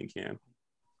Sarkisian can.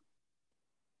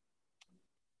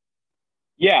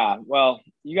 Yeah, well,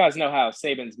 you guys know how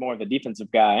Saban's more of a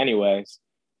defensive guy anyways.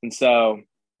 And so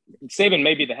Saban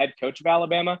may be the head coach of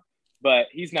Alabama, but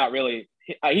he's not really –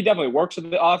 he definitely works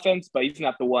with the offense, but he's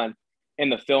not the one in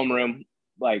the film room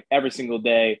like every single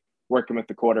day working with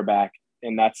the quarterback.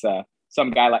 And that's a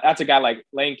guy like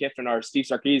Lane Kiffin or Steve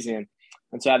Sarkisian.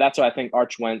 And so that's why I think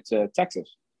Arch went to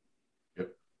Texas.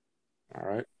 All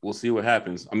right. We'll see what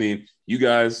happens. I mean, you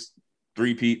guys,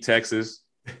 three-peat Texas,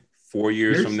 4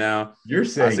 years from now. You're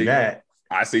saying that.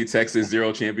 I say Texas,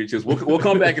 0 championships. We'll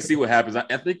come back and see what happens.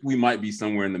 I think we might be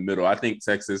somewhere in the middle. I think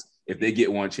Texas, if they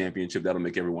get 1 championship, that'll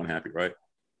make everyone happy, right?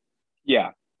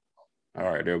 Yeah. All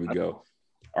right, there we go.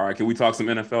 All right, can we talk some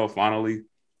NFL finally?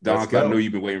 Donk, I know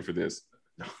you've been waiting for this.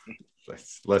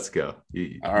 Let's go.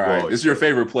 All right, this is your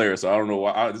favorite player, so I don't know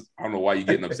why. I don't know why you're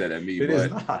getting upset at me. It is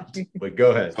not. But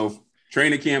go ahead. So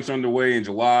training camp's underway in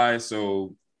July.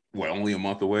 So only a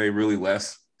month away, really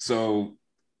less. So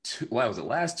what was it?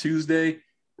 Last Tuesday,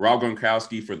 Rob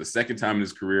Gronkowski, for the second time in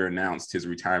his career, announced his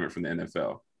retirement from the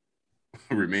NFL.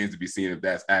 Remains to be seen if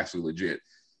that's actually legit.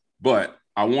 But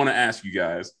I want to ask you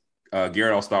guys,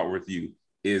 Garrett, I'll start with you.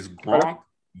 Is Gronk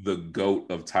the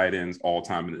GOAT of tight ends all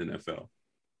time in the NFL?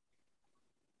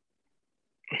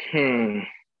 I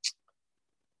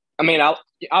mean,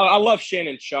 I love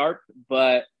Shannon Sharp,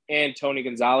 and Tony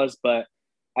Gonzalez, but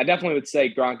I definitely would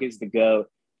say Gronk is the GOAT.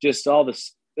 Just all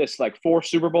this like 4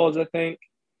 Super Bowls, I think,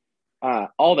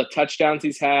 all the touchdowns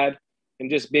he's had, and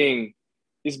just being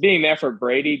there for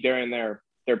Brady during their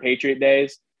Patriot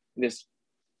days, and just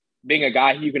being a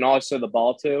guy you can always throw the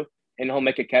ball to, and he'll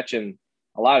make a catch, and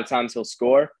a lot of times he'll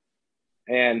score.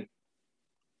 And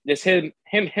just him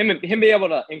be able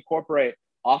to incorporate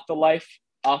off the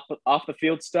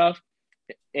field stuff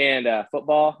and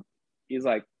football, he's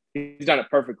done it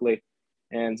perfectly.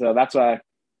 And so that's why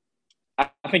I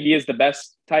think he is the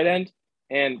best tight end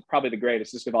and probably the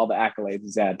greatest, just with all the accolades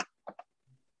he's had.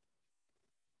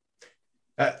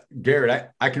 Garrett,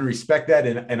 I can respect that.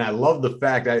 And I love the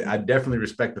fact, I definitely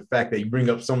respect the fact that you bring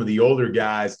up some of the older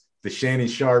guys, the Shannon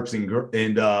Sharps and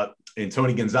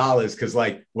Tony Gonzalez, because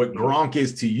like what Gronk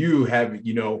is to you,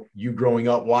 you growing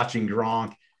up watching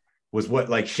Gronk was what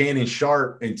like Shannon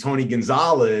Sharp and Tony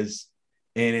Gonzalez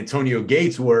and Antonio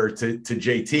Gates were to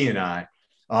JT and I.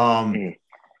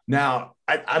 Now,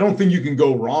 I don't think you can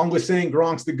go wrong with saying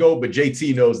Gronk's the GOAT, but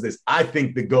JT knows this. I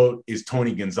think the GOAT is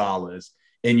Tony Gonzalez.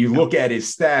 And you look at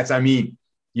his stats, I mean,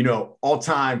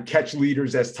 all-time catch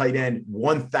leaders as tight end,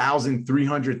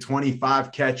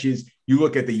 1,325 catches. You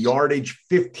look at the yardage,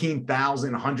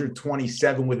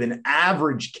 15,127 with an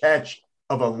average catch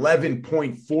of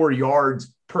 11.4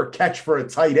 yards per catch for a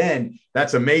tight end.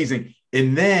 That's amazing.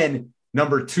 And then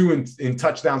number 2 in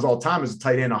touchdowns all time as a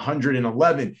tight end,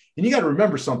 111. And you got to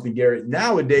remember something, Garrett.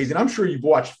 Nowadays, and I'm sure you've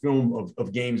watched film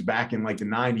of games back in like the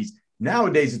 90s.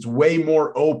 Nowadays, it's way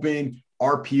more open,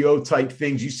 RPO type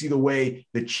things. You see the way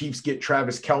the Chiefs get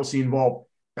Travis Kelce involved.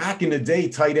 Back in the day,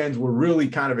 tight ends were really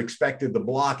kind of expected to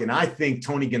block. And I think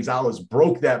Tony Gonzalez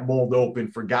broke that mold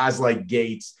open for guys like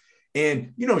Gates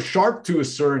and, Sharp to a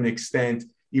certain extent,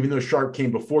 even though Sharp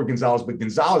came before Gonzalez, but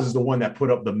Gonzalez is the one that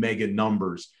put up the mega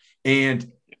numbers.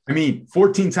 And I mean,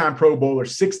 14-time Pro Bowler,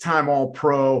 6-time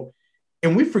All-Pro.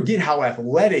 And we forget how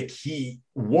athletic he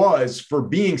was for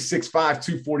being 6'5",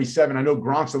 247. I know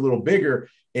Gronk's a little bigger,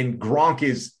 and Gronk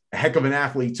is a heck of an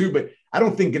athlete too, but I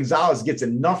don't think Gonzalez gets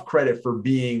enough credit for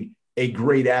being a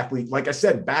great athlete. Like I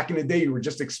said, back in the day, you were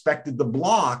just expected to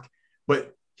block,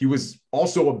 but he was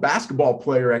also a basketball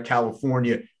player at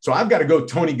California. So I've got to go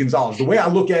Tony Gonzalez. The way I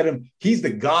look at him, he's the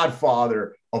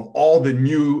godfather of all the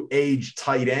new age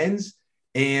tight ends.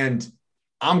 And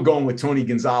I'm going with Tony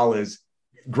Gonzalez.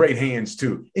 Great hands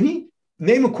too. And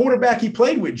name a quarterback he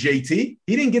played with, JT.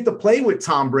 He didn't get to play with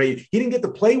Tom Brady. He didn't get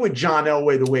to play with John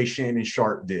Elway the way Shannon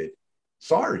Sharp did.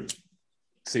 Sorry.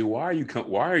 See, why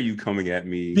are you coming at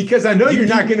me? Because I know you're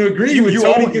not going to agree with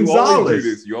Tony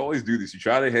Gonzalez. You always do this. You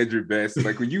try to hedge your bets.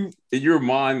 Like when you, in your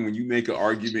mind, when you make an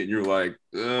argument, you're like,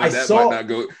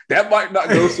 that might not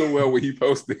go so well when he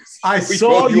posts this.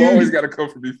 You always got to come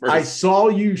for me first. I saw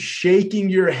you shaking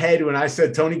your head when I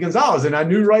said Tony Gonzalez, and I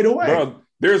knew right away. Bro,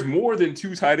 there's more than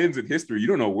 2 tight ends in history. You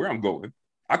don't know where I'm going.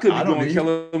 I could be going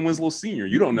Kellen Winslow Sr.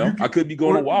 You don't know. I could be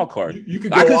going a wild card. You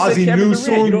could go Ozzie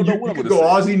Newsome. You could go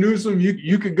Ozzie Newsome.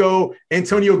 You could go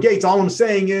Antonio Gates. All I'm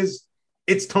saying is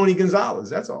it's Tony Gonzalez.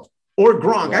 That's all. Or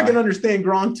Gronk. Well, I can understand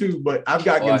Gronk too, but I've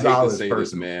got Gonzalez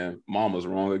first. Man, Mama's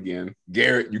wrong again.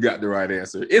 Garrett, you got the right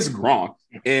answer. It's Gronk.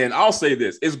 And I'll say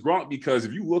this. It's Gronk because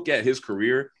if you look at his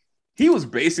career, he was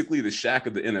basically the Shaq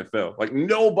of the NFL. Like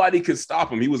nobody could stop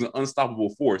him. He was an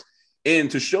unstoppable force. And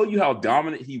to show you how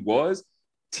dominant he was,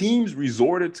 teams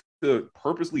resorted to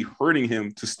purposely hurting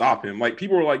him to stop him. Like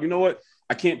people were like, you know what?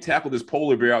 I can't tackle this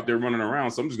polar bear out there running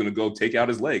around, so I'm just going to go take out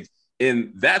his legs.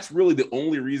 And that's really the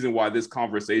only reason why this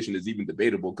conversation is even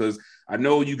debatable, because I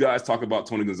know you guys talk about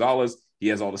Tony Gonzalez. He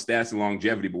has all the stats and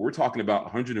longevity, but we're talking about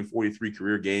 143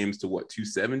 career games to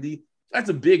 270? That's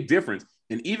a big difference.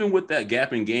 And even with that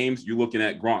gap in games, you're looking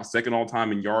at Gronk second all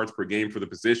time in yards per game for the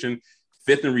position,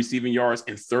 fifth in receiving yards,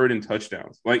 and third in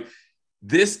touchdowns. Like,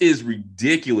 this is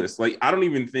ridiculous. Like, I don't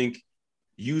even think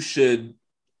you should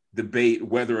debate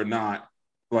whether or not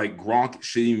like Gronk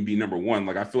should even be number one.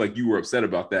 Like, I feel like you were upset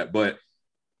about that, but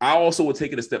I also would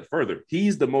take it a step further.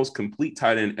 He's the most complete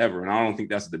tight end ever, and I don't think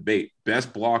that's a debate.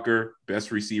 Best blocker,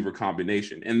 best receiver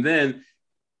combination. And then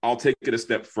I'll take it a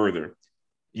step further.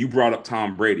 You brought up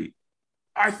Tom Brady.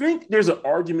 I think there's an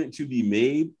argument to be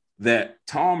made that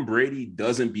Tom Brady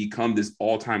doesn't become this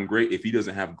all-time great if he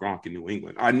doesn't have Gronk in New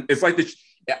England. It's like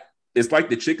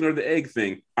the chicken or the egg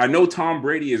thing. I know Tom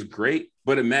Brady is great,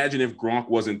 but imagine if Gronk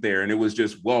wasn't there and it was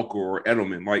just Welker or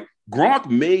Edelman. Like, Gronk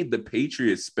made the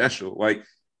Patriots special. Like,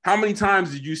 how many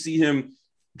times did you see him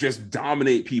just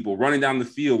dominate people running down the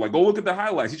field? Like, go look at the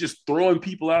highlights. He's just throwing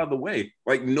people out of the way.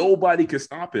 Like, nobody could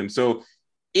stop him. So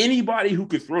anybody who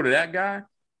could throw to that guy,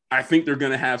 I think they're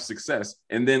going to have success.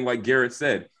 And then, like Garrett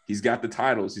said, he's got the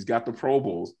titles. He's got the Pro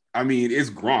Bowls. I mean, it's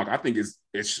Gronk. I think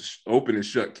it's open and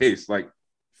shut case, like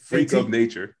freak of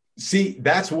nature. See,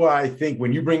 that's why I think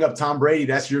when you bring up Tom Brady,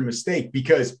 that's your mistake.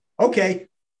 Because, okay,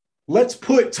 let's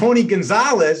put Tony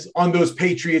Gonzalez on those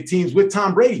Patriot teams with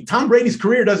Tom Brady. Tom Brady's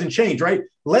career doesn't change, right?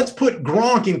 Let's put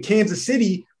Gronk in Kansas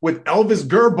City with Elvis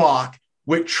Gerbach,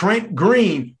 with Trent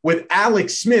Green, with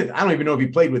Alex Smith. I don't even know if he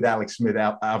played with Alex Smith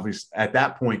obviously at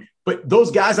that point. But those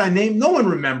guys I named, no one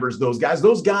remembers those guys.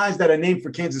 Those guys that I named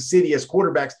for Kansas City as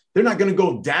quarterbacks, they're not going to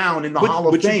go down in the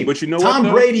Hall of Fame. But you know Tom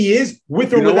what, Brady is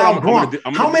with or without Gronk.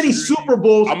 How many Super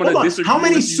Bowls? How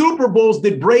many Super Bowls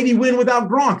did Brady win without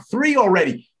Gronk? 3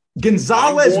 already.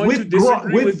 Gonzalez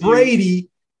with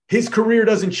Brady, his career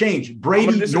doesn't change.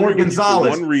 Brady nor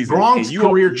Gonzalez. Gronk's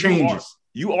career changes.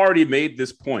 You already made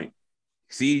this point.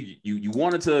 See, you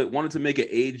wanted to make an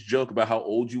age joke about how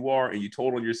old you are, and you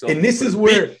told on yourself. And this is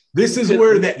where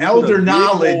the elder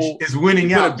knowledge is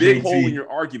winning out. A big hole in your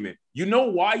argument. You know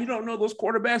why you don't know those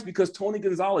quarterbacks? Because Tony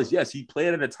Gonzalez, yes, he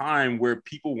played at a time where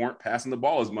people weren't passing the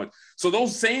ball as much. So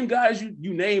those same guys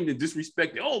you named and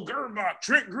disrespected, Gerbach,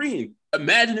 Trent Green.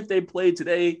 Imagine if they played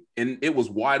today and it was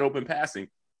wide open passing.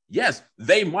 Yes,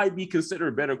 they might be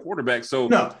considered better quarterbacks. So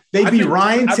no, they'd be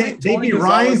Ryan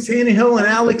Tannehill and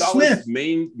Alex Smith.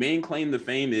 Main claim to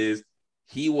fame is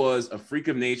he was a freak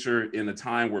of nature in a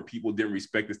time where people didn't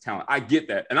respect his talent. I get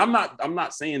that, and I'm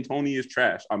not saying Tony is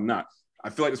trash. I'm not. I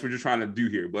feel like that's what you're trying to do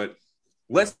here. But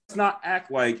let's not act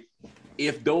like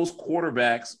if those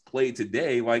quarterbacks played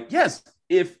today, like yes,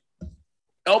 if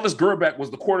Elvis Gerbach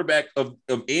was the quarterback of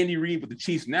Andy Reid with the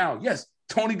Chiefs now, yes.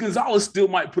 Tony Gonzalez still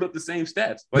might put up the same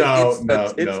stats. Like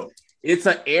no. It's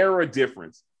an era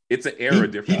difference. It's an era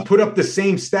difference. He put up the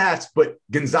same stats, but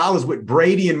Gonzalez with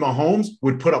Brady and Mahomes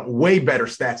would put up way better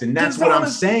stats, and that's what I'm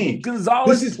saying.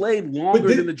 Gonzalez played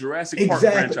longer than the Jurassic Park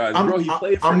franchise, bro. He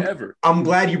played forever. I'm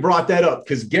glad you brought that up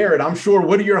because Garrett, I'm sure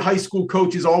what do your high school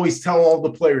coaches always tell all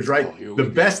the players, right? The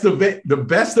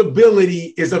best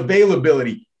ability is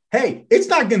availability. Hey, it's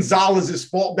not Gonzalez's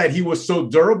fault that he was so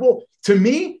durable. To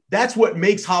me, that's what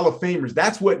makes Hall of Famers.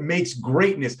 That's what makes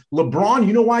greatness. LeBron,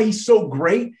 you know why he's so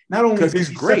great? Not only because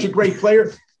he's such a great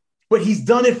player, but he's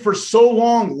done it for so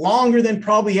long, longer than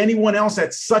probably anyone else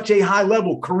at such a high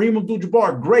level. Kareem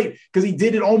Abdul-Jabbar, great, because he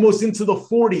did it almost into the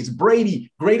 40s.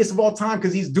 Brady, greatest of all time,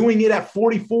 because he's doing it at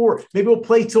 44. Maybe he'll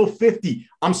play till 50.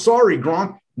 I'm sorry,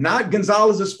 Gronk. Not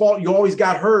Gonzalez's fault. You always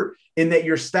got hurt in that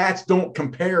your stats don't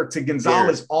compare to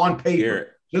Gonzalez on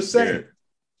paper. Just saying.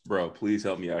 Bro, please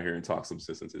help me out here and talk some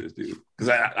sense into this dude. Because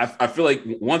I feel like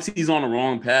once he's on the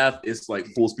wrong path, it's like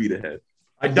full speed ahead.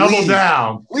 I double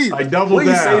down.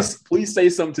 Please say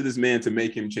something to this man to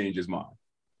make him change his mind.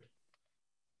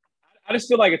 I just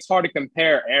feel like it's hard to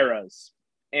compare eras.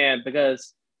 And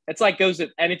because it's like goes with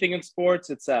anything in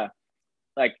sports, it's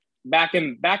like back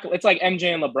it's like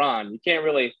MJ and LeBron. You can't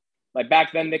really like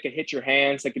back then they could hit your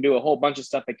hands, they could do a whole bunch of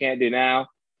stuff they can't do now.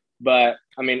 But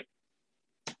I mean,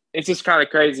 it's just kind of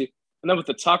crazy. And then with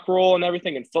the tuck rule and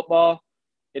everything in football,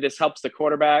 it just helps the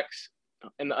quarterbacks.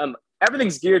 And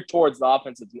everything's geared towards the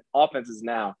offenses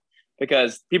now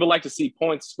because people like to see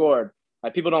points scored.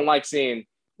 Like people don't like seeing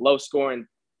low scoring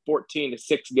 14-6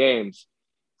 games.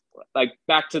 Like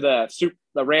back to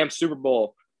the Rams Super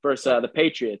Bowl versus the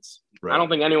Patriots. Right. I don't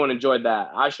think anyone enjoyed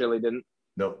that. I surely didn't.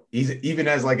 No, even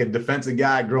as like a defensive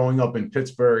guy growing up in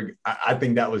Pittsburgh, I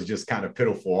think that was just kind of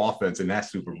pitiful offense in that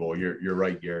Super Bowl. You're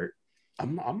right, Garrett.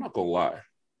 I'm not gonna lie.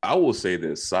 I will say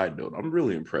this side note. I'm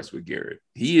really impressed with Garrett.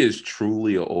 He is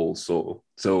truly an old soul.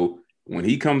 So when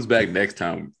he comes back next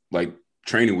time, like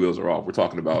training wheels are off. We're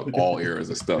talking about all eras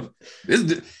of stuff.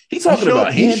 He's talking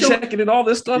about hand checking and all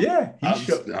this stuff. Yeah,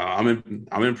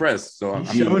 I'm impressed. So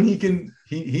he's showing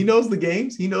he knows the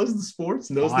games, he knows the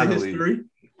sports, knows the history.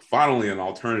 Finally, an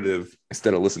alternative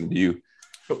instead of listening to you.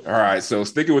 All right, so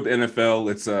sticking with the NFL,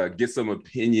 let's get some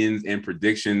opinions and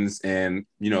predictions. And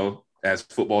as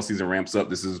football season ramps up,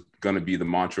 this is going to be the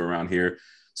mantra around here.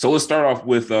 So let's start off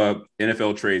with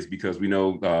NFL trades, because we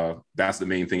know that's the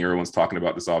main thing everyone's talking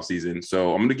about this offseason.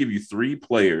 So I'm going to give you 3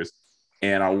 players,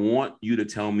 and I want you to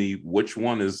tell me which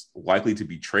one is likely to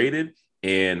be traded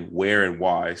and where and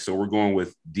why. So we're going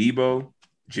with Debo,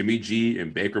 Jimmy G,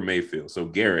 and Baker Mayfield. So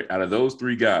Garrett, out of those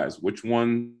 3 guys, which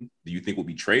one do you think will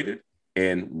be traded,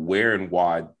 and where and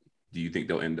why do you think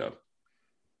they'll end up?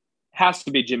 Has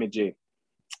to be Jimmy G.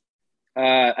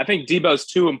 I think Debo's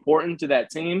too important to that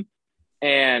team,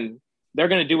 and they're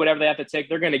going to do whatever they have to take.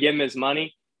 They're going to give him his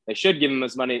money. They should give him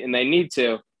his money, and they need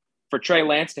to, for Trey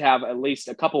Lance to have at least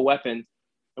a couple weapons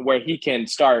where he can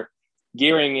start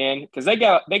gearing in, because they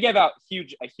gave out a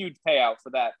huge payout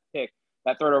for that pick,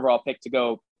 that 3rd overall pick, to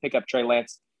go pick up Trey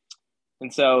Lance.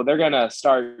 And so they're going to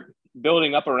start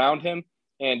building up around him,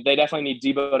 and they definitely need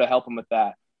Debo to help him with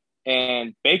that.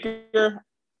 And Baker,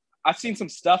 I've seen some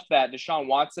stuff that Deshaun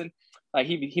Watson,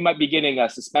 he might be getting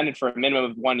suspended for a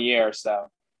minimum of 1 year or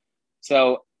so.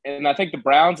 So, and I think the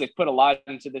Browns, they've put a lot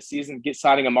into this season,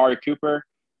 signing Amari Cooper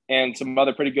and some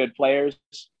other pretty good players.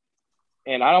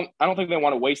 And I don't think they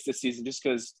want to waste this season just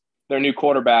because their new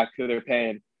quarterback, who they're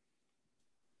paying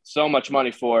so much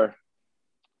money for.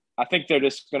 I think they're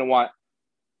just going to want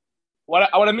what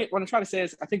I'm trying to say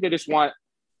is I think they're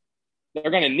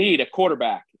going to need a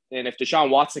quarterback. And if Deshaun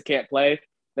Watson can't play,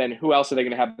 then who else are they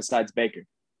going to have besides Baker?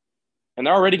 And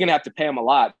they're already going to have to pay him a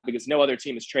lot because no other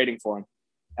team is trading for him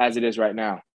as it is right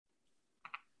now.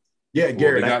 Yeah,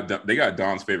 Garrett. They got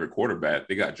Don's favorite quarterback.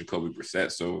 They got Jacoby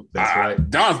Brissett. So that's right.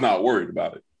 Don's not worried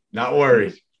about it. Not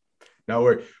worried.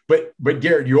 But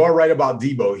Garrett, you are right about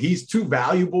Debo. He's too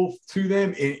valuable to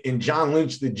them. And John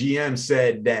Lynch, the GM,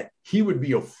 said that he would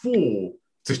be a fool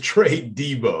to trade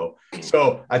Debo.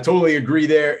 So I totally agree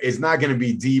there. It's not going to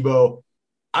be Debo.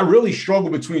 I really struggle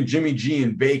between Jimmy G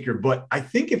and Baker, but I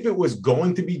think if it was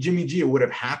going to be Jimmy G, it would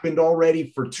have happened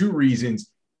already for 2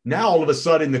 reasons. Now, all of a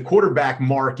sudden, the quarterback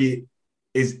market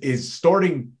is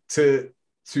starting to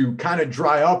kind of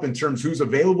dry up in terms of who's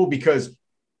available, because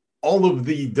all of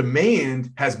the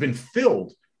demand has been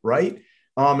filled, right?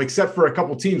 Except for a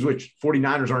couple teams, which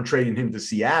 49ers aren't trading him to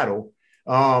Seattle.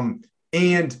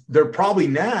 And they're probably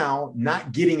now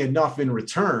not getting enough in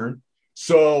return.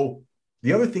 So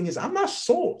the other thing is I'm not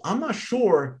sold. I'm not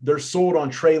sure they're sold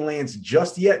on Trey Lance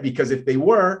just yet, because if they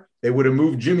were, they would have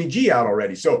moved Jimmy G out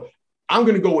already. So I'm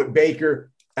going to go with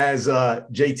Baker. As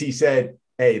JT said,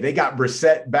 hey, they got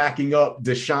Brissett backing up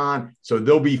Deshaun, so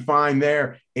they'll be fine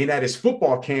there. And at his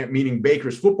football camp, meaning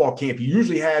Baker's football camp, he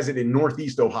usually has it in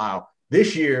Northeast Ohio.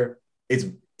 This year, it's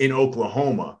in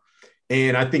Oklahoma.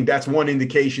 And I think that's one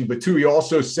indication. But 2, he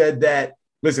also said that,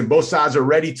 listen, both sides are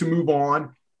ready to move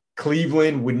on.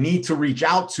 Cleveland would need to reach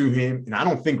out to him, and I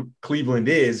don't think Cleveland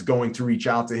is going to reach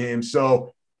out to him.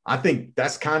 So I think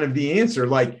that's kind of the answer.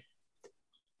 Like,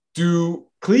 do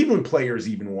Cleveland players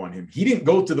even want him? He didn't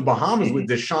go to the Bahamas with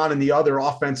Deshaun and the other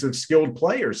offensive skilled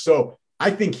players. So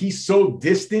I think he's so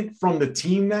distant from the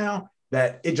team now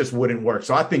that it just wouldn't work.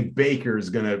 So I think Baker is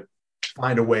going to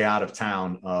find a way out of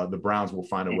town. The Browns will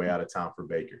find a way out of town for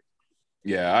Baker.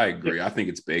 Yeah, I agree. I think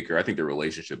it's Baker. I think the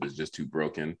relationship is just too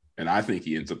broken. And I think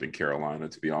he ends up in Carolina,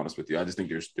 to be honest with you. I just think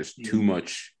there's too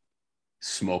much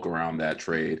smoke around that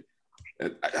trade.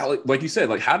 Like you said,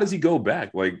 like, how does he go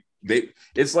back? Like,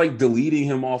 it's like deleting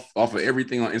him off of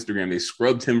everything on Instagram. They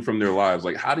scrubbed him from their lives.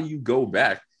 Like, how do you go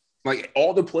back? Like,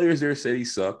 all the players there said he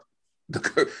sucked.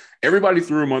 Everybody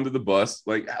threw him under the bus.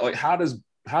 Like how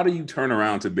do you turn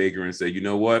around to Baker and say, you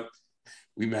know what?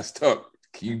 We messed up.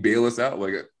 Can you bail us out?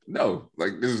 Like, no,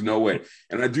 like, this is no way.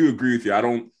 And I do agree with you. I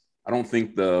don't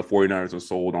think the 49ers are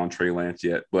sold on Trey Lance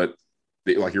yet, but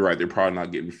you're right. They're probably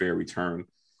not getting fair return.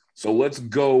 So let's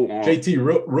go on.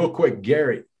 JT, real quick,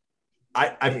 Garrett.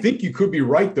 I think you could be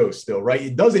right, though, still, right?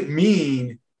 It doesn't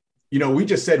mean, we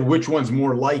just said which one's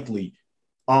more likely.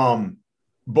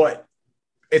 But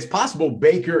it's possible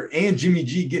Baker and Jimmy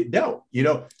G get dealt,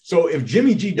 So if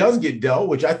Jimmy G does get dealt,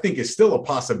 which I think is still a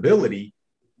possibility,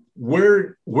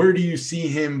 where do you see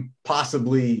him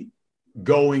possibly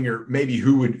going, or maybe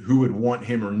who would want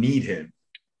him or need him?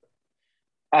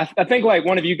 I think, like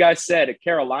one of you guys said,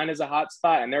 Carolina's a hot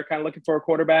spot and they're kind of looking for a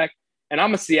quarterback. And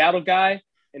I'm a Seattle guy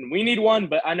and we need one,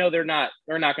 but I know they're not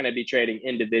going to be trading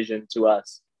in division to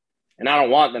us. And I don't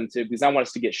want them to, because I want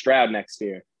us to get Stroud next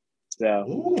year. So,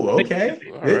 ooh, okay.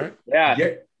 All right.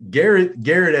 yeah. Garrett,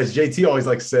 as JT always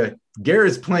likes to say,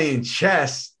 Garrett's playing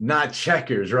chess, not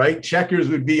checkers, right? Checkers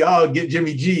would be, oh, get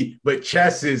Jimmy G, but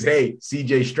chess is, hey,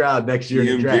 CJ Stroud next year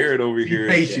in the draft. Garrett over here.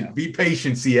 Be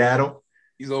patient, Seattle.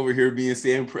 He's over here being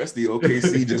Sam Presti,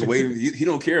 OKC, just waiting. He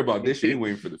don't care about this shit. He's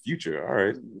waiting for the future.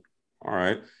 All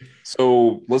right.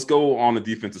 So let's go on the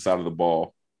defensive side of the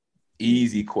ball.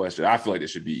 Easy question. I feel like this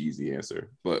should be easy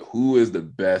answer. But who is the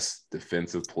best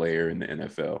defensive player in the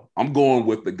NFL? I'm going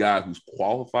with the guy who's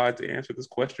qualified to answer this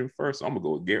question first. So I'm going to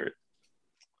go with Garrett.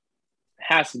 It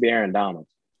has to be Aaron Donald.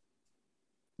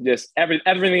 Just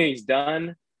everything he's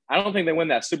done. I don't think they win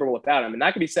that Super Bowl without him. And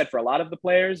that could be said for a lot of the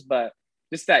players, but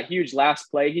just that huge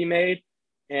last play he made.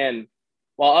 And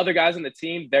while other guys on the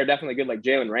team, they're definitely good, like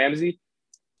Jalen Ramsey.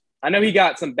 I know he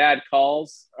got some bad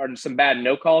calls or some bad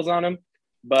no calls on him,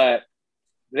 but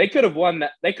they could have won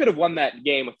that. They could have won that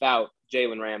game without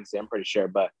Jalen Ramsey, I'm pretty sure.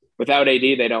 But without AD,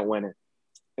 they don't win it.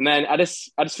 And then I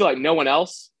just feel like no one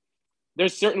else.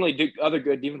 There's certainly other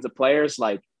good defensive players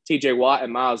like TJ Watt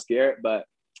and Myles Garrett, but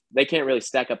they can't really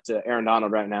stack up to Aaron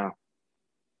Donald right now.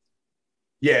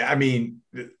 Yeah, I mean,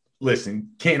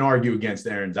 listen, can't argue against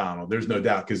Aaron Donald. There's no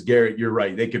doubt because Garrett, you're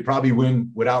right. They could probably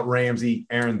win without Ramsey.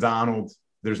 Aaron Donald,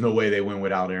 there's no way they win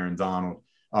without Aaron Donald.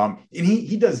 And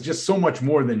he does just so much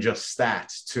more than just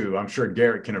stats, too. I'm sure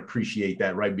Garrett can appreciate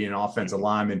that, right, being an offensive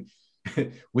lineman.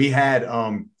 We had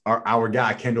our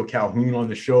guy, Kendall Calhoun, on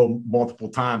the show multiple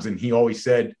times, and he always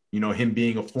said, him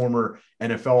being a former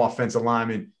NFL offensive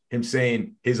lineman, him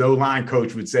saying his O-line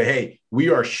coach would say, hey, we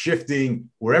are shifting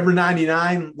wherever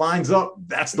 99 lines up.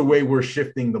 That's the way we're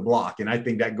shifting the block. And I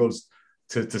think that goes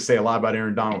to say a lot about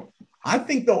Aaron Donald. I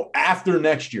think, though, after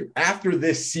next year, after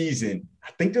this season, I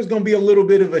think there's going to be a little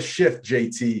bit of a shift,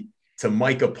 JT, to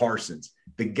Micah Parsons.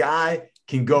 The guy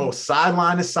can go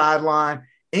sideline to sideline.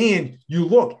 And you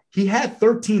look, he had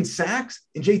 13 sacks.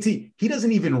 And JT, he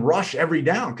doesn't even rush every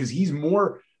down because he's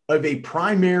more of a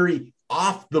primary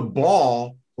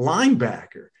off-the-ball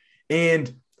linebacker.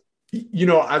 And,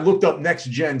 I looked up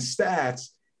next-gen stats,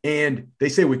 and they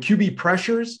say with QB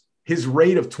pressures, his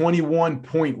rate of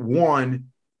 21.1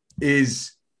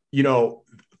 is,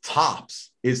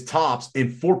 tops, and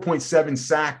 4.7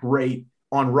 sack rate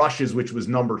on rushes, which was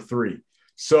number 3.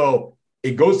 So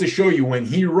it goes to show you when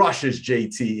he rushes,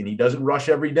 JT, and he doesn't rush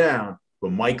every down,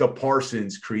 but Micah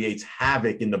Parsons creates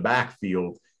havoc in the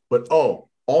backfield. But,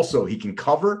 also he can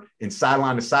cover and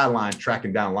sideline to sideline,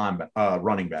 tracking down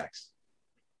running backs.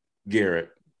 Garrett,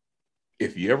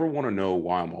 if you ever want to know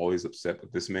why I'm always upset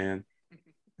with this man,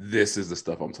 this is the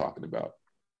stuff I'm talking about.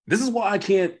 This is why I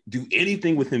can't do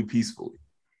anything with him peacefully.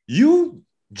 You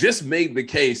just made the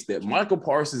case that Michael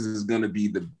Parsons is going to be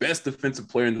the best defensive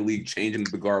player in the league, changing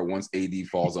the guard once AD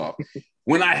falls off.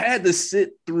 When I had to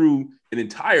sit through an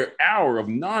entire hour of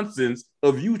nonsense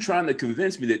of you trying to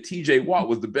convince me that TJ Watt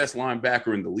was the best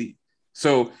linebacker in the league.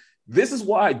 So this is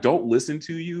why I don't listen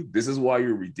to you. This is why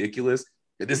you're ridiculous.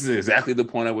 This is exactly the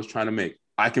point I was trying to make.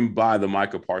 I can buy the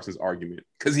Micah Parsons argument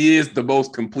because he is the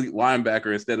most complete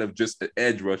linebacker instead of just an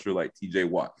edge rusher like TJ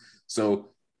Watt. So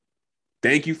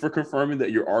thank you for confirming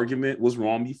that your argument was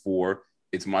wrong before.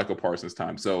 It's Micah Parsons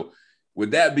time. So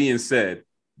with that being said,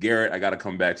 Garrett, I got to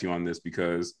come back to you on this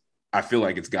because I feel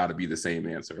like it's got to be the same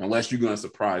answer unless you're going to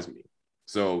surprise me.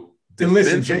 So and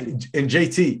listen,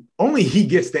 JT, only he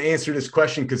gets to answer this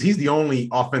question because he's the only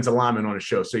offensive lineman on the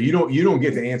show. So you don't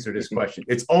get to answer this question.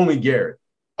 It's only Garrett.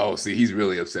 Oh, see, he's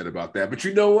really upset about that. But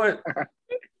you know what?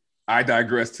 I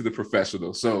digress to the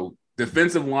professional. So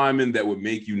defensive lineman that would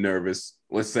make you nervous,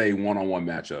 let's say one-on-one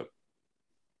matchup.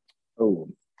 Oh,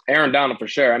 Aaron Donald for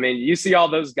sure. I mean, you see all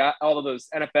those guys, all of those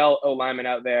NFL O linemen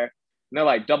out there, and they're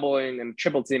like doubling and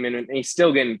triple teaming, and he's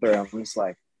still getting through them. I'm just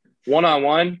like,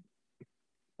 one-on-one,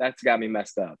 that's got me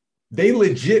messed up. They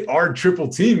legit are triple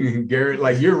teaming, Garrett.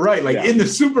 Like, you're right. Like, in the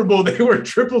Super Bowl, they were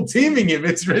triple teaming him.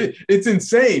 It's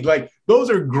insane. Like, those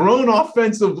are grown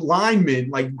offensive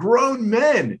linemen, like grown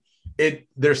men.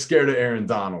 They're scared of Aaron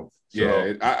Donald. So.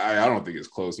 Yeah, I don't think it's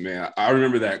close, man. I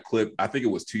remember that clip. I think it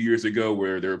was 2 years ago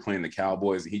where they were playing the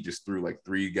Cowboys and he just threw like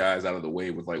 3 guys out of the way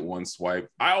with like one swipe.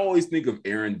 I always think of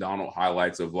Aaron Donald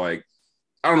highlights of like,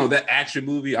 I don't know, that action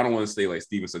movie. I don't want to say like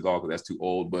Steven Seagal because that's too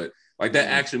old, but like that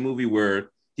action movie where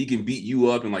he can beat you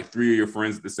up and like 3 of your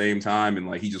friends at the same time and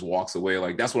like he just walks away.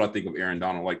 Like that's what I think of Aaron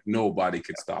Donald. Like nobody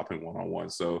could stop him one-on-one.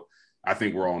 So I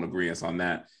think we're all in agreement on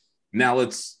that. Now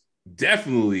let's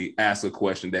definitely ask a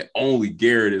question that only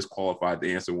Garrett is qualified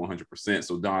to answer 100%.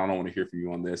 So Don, I don't want to hear from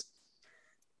you on this.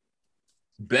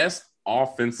 Best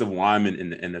offensive lineman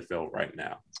in the NFL right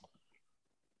now.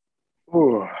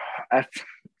 Ooh,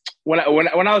 when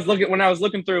I was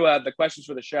looking through the questions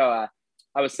for the show,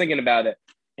 I was thinking about it,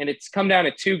 and it's come down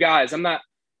to two guys.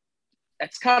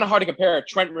 It's kind of hard to compare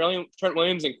Trent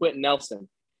Williams and Quentin Nelson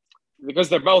because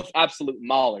they're both absolute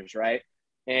maulers, right?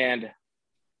 And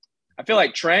I feel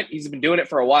like Trent, he's been doing it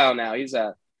for a while now. He's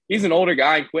an older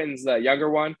guy, and Quentin's the younger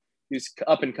one. He's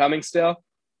up and coming still,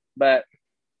 but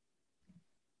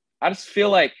I just feel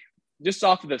like just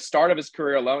off of the start of his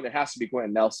career alone, it has to be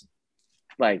Quentin Nelson.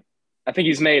 Like, I think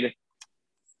he's made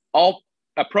a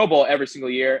Pro Bowl every single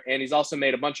year, and he's also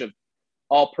made a bunch of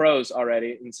all pros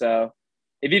already. And so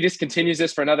if he just continues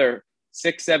this for another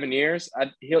 6-7 years,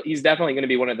 he's definitely going to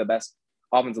be one of the best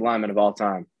offensive linemen of all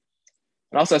time.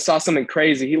 And also I saw something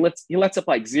crazy. He lets up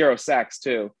like 0 sacks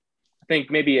too. I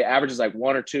think maybe it averages like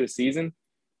 1 or 2 a season.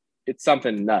 It's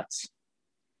something nuts.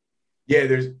 Yeah,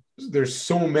 there's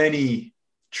so many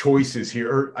choices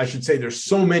here, or I should say there's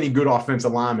so many good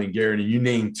offensive linemen, Garrett, and you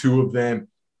named 2 of them.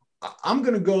 I'm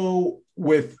going to go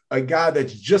with a guy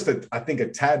that's just, I think, a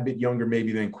tad bit younger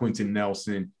maybe than Quentin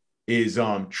Nelson is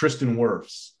Tristan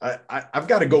Wirfs. I've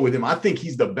got to go with him. I think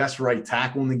he's the best right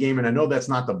tackle in the game, and I know that's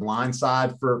not the blind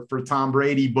side for Tom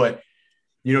Brady, but,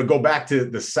 go back to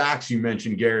the sacks you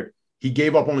mentioned, Garrett. He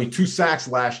gave up only 2 sacks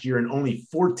last year and only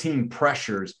 14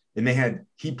 pressures, and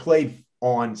he played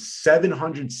on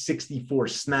 764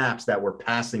 snaps that were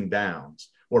passing downs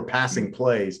or passing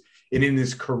plays. And in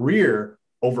his career,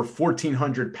 over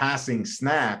 1,400 passing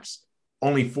snaps,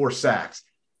 only 4 sacks,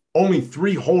 only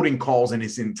 3 holding calls in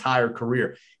his entire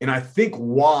career. And I think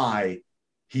why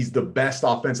he's the best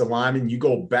offensive lineman, you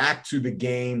go back to the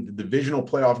divisional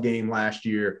playoff game last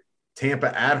year,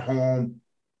 Tampa at home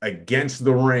against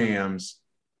the Rams,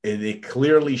 and it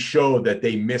clearly showed that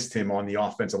they missed him on the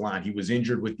offensive line. He was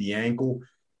injured with the ankle,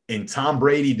 and Tom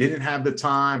Brady didn't have the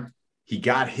time. He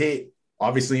got hit.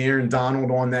 Obviously, Aaron Donald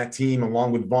on that team,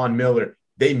 along with Von Miller,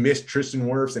 they missed Tristan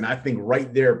Wirfs, and I think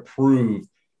right there proved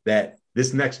that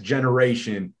this next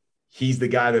generation, he's the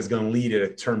guy that's going to lead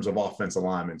it in terms of offensive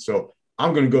linemen. So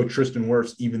I'm going to go Tristan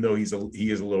Wirfs, even though he is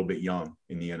a little bit young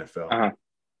in the NFL. Uh-huh.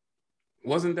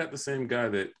 Wasn't that the same guy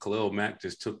that Khalil Mack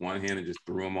just took one hand and just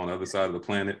threw him on the other side of the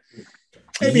planet?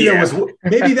 Maybe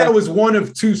that was 1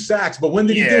 of 2 sacks, but when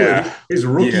did he do it? His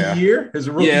rookie year?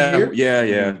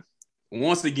 Yeah.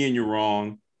 Once again, you're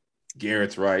wrong.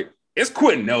 Garrett's right. It's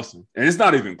Quentin Nelson, and it's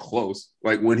not even close.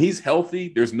 Like, when he's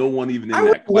healthy, there's no one even in that class.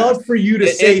 I would love for you to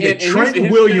say that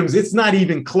Trent Williams, it's not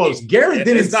even close. Garrett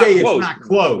didn't say it's not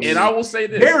close. And I will say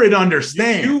this. Garrett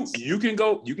understands. You can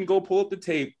go pull up the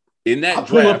tape. In that I'll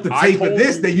pull up the tape of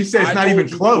this that you said it's not even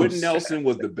close. Quentin Nelson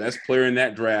was the best player in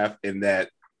that draft, and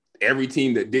that every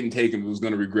team that didn't take him was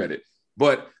going to regret it.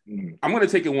 But I'm going to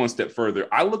take it one step further.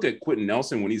 I look at Quentin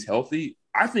Nelson when he's healthy.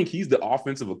 I think he's the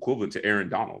offensive equivalent to Aaron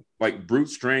Donald, like brute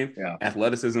strength,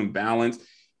 athleticism, balance,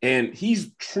 and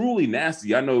he's truly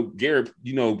nasty. I know, Garrett,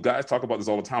 guys talk about this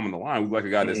all the time on the line. We like a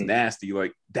guy that's nasty.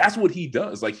 Like, that's what he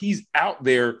does. Like, he's out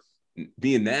there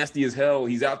being nasty as hell.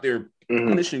 He's out there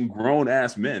punishing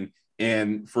grown-ass men.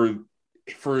 And for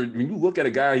when you look at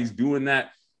a guy, he's doing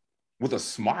that with a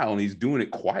smile, and he's doing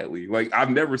it quietly. Like, I've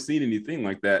never seen anything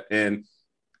like that. And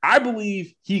I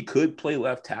believe he could play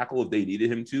left tackle if they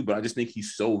needed him to, but I just think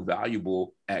he's so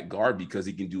valuable at guard because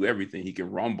he can do everything. He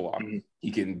can run block.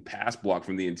 He can pass block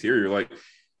from the interior. Like,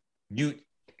 you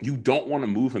don't want to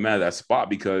move him out of that spot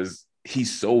because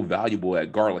he's so valuable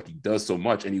at guard. Like, he does so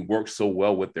much, and he works so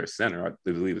well with their center. I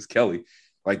believe it's Kelly.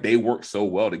 Like, they work so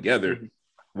well together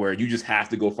where you just have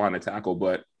to go find a tackle.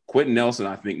 But Quentin Nelson,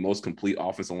 I think, most complete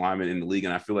offensive lineman in the league,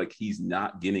 and I feel like he's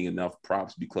not getting enough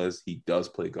props because he does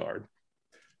play guard.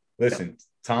 Listen,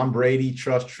 Tom Brady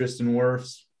trusts Tristan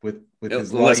Wirfs with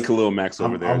his life. Let's Khalil Mack's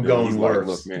over there. I'm going Wirfs. Like,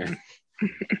 look, man,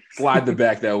 slide the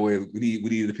back that way. We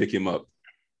need to pick him up.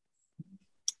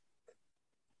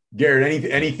 Garrett,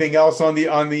 anything else on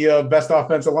the best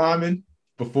offensive lineman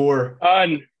before?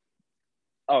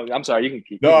 I'm sorry. You can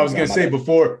keep. No, I was going to say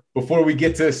before we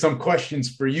get to some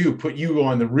questions for you, put you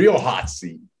on the real hot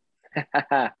seat.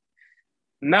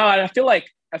 No, I feel like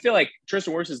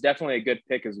Tristan Wirfs is definitely a good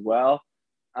pick as well.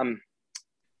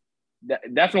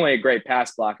 Definitely a great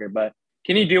pass blocker, but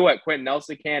can he do what Quentin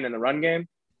Nelson can in the run game?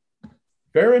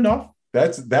 Fair enough.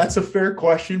 That's a fair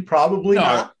question. Probably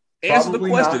not. Answer the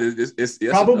question. It's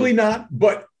probably not.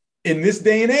 But in this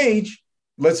day and age,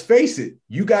 let's face it,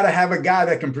 you got to have a guy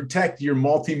that can protect your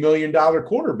multi-million-dollar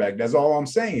quarterback. That's all I'm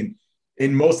saying.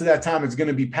 And most of that time, it's going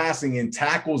to be passing and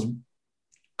tackles.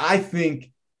 I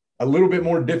think a little bit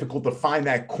more difficult to find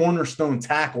that cornerstone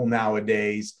tackle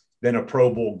nowadays than a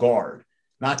Pro Bowl guard.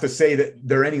 not to say that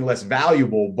they're any less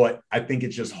valuable, but I think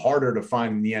it's just harder to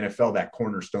find in the NFL that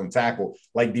cornerstone tackle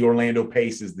like the Orlando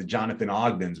Paces, the Jonathan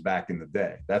Ogdens back in the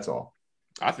day. That's all.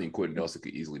 I think Quentin Nelson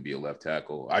could easily be a left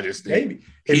tackle. I just think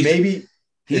maybe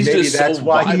that's so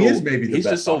why vital. he is maybe the he's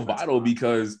best just so vital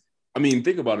because, I mean,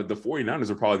 think about it. The 49ers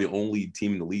are probably the only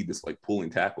team in the league that's like pulling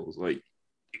tackles. Like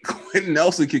Quentin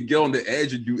Nelson could get on the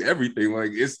edge and do everything.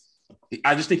 Like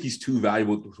I just think he's too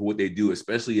valuable to what they do,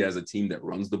 especially as a team that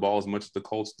runs the ball as much as the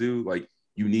Colts do. Like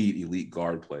you need elite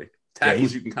guard play.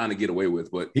 Tackles you can kind of get away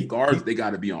with, but guards they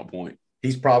got to be on point.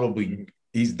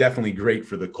 He's definitely great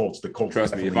for the Colts. The Colts.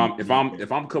 Trust me,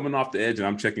 if I'm coming off the edge and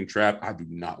I'm checking trap, I do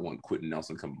not want Quentin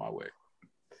Nelson coming my way.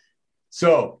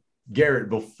 So, Garrett,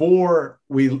 before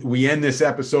we end this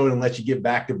episode and let you get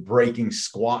back to breaking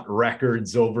squat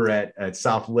records over at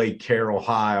South Lake Carroll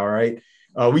High, all right,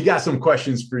 we got some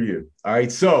questions for you. All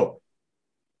right, so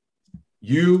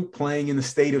you playing in the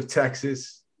state of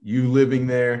Texas, you living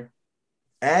there,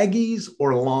 Aggies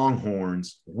or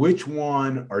Longhorns, which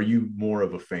one are you more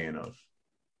of a fan of?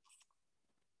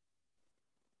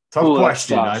 Tough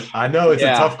question. Tough. I know it's a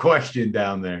tough question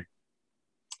down there.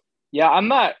 Yeah, I'm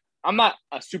not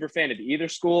a super fan of either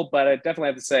school, but I definitely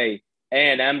have to say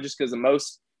A&M just because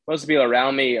most people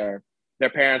around me are their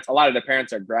parents. A lot of their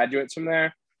parents are graduates from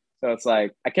there. So it's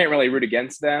like I can't really root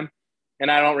against them. And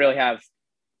I don't really have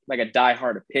like a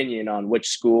diehard opinion on which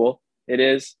school it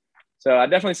is. So I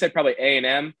definitely say probably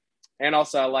A&M. And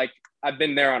also I've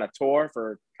been there on a tour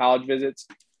for college visits,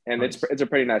 and nice. It's a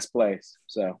pretty nice place.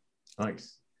 So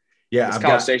nice. Yeah.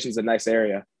 College Station's a nice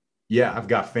area. Yeah. I've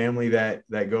got family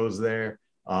that goes there.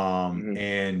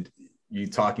 And you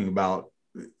talking about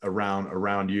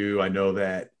around you, I know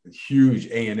that huge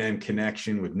A&M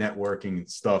connection with networking and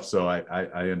stuff. So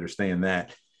I understand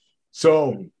that.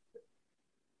 So,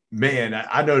 man,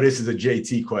 I know this is a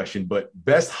JT question, but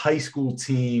best high school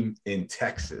team in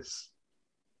Texas.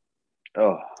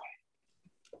 Oh,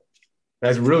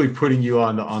 that's really putting you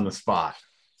on the spot.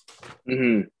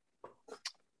 Mm-hmm.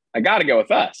 I got to go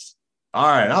with us. All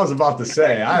right. I was about to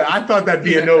say, I thought that'd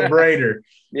be a no-brainer.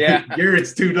 Yeah.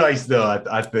 Garrett's too nice, though,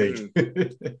 I think.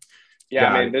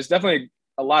 Yeah, I mean, there's definitely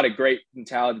a lot of great and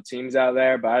talented teams out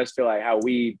there, but I just feel like how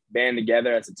we band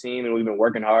together as a team, and we've been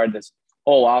working hard this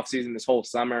whole offseason, this whole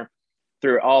summer,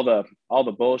 through all the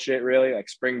bullshit, really, like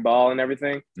spring ball and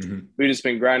everything. Mm-hmm. We've just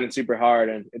been grinding super hard,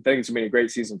 and I think it's been a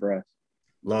great season for us.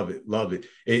 Love it.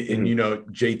 And you know,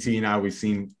 JT and I, we've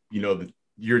seen, you know,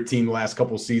 your team the last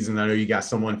couple of seasons. I know you got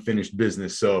some unfinished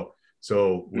business. So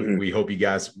we hope you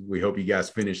guys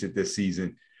finish it this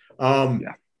season.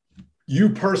 You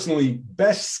personally,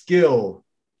 best skill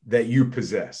that you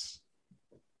possess?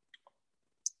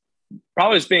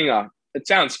 Probably just being it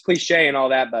sounds cliche and all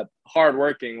that, but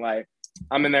hardworking. Like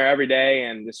I'm in there every day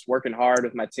and just working hard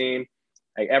with my team,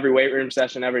 like every weight room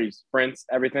session, every sprints,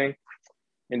 everything.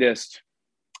 And just,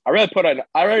 I really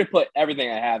put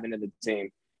everything I have into the team.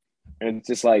 And it's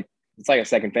just like, it's like a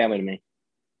second family to me.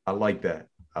 I like that.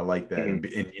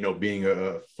 Mm-hmm. And, you know, being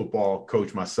a football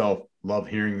coach myself, love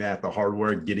hearing that, the hard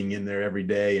work, getting in there every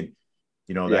day. And,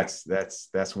 you know,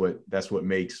 that's what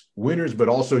makes winners, but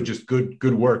also just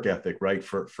good work ethic, right.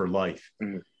 For life.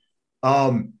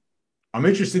 Mm-hmm. I'm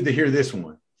interested to hear this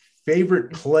one.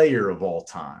 Favorite player of all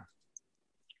time?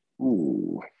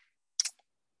 Ooh.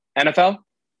 NFL?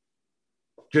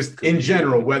 Just in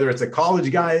general, whether it's a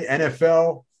college guy,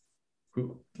 NFL,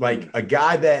 like a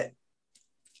guy that,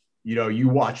 you know, you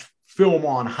watch film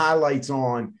on, highlights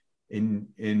on,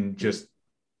 and just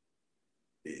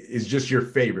is just your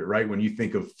favorite, right? When you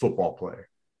think of football player.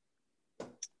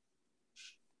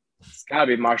 It's got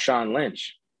to be Marshawn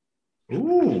Lynch.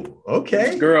 Ooh,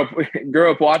 okay. Grew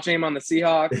up watching him on the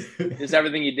Seahawks, just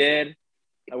everything he did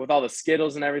with all the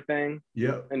Skittles and everything.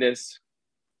 Yeah. And just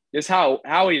how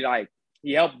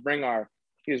he helped bring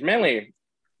he was mainly,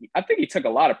 I think he took a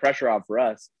lot of pressure off for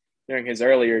us during his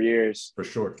earlier years. For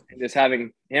sure. And just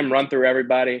having him run through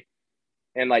everybody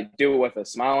and like do it with a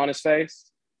smile on his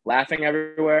face, laughing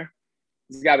everywhere.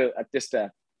 He's got just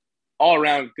all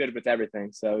around good with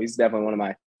everything. So he's definitely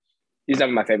my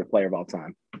favorite player of all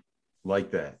time.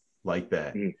 Like that.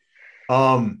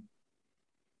 Mm-hmm.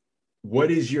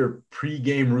 What is your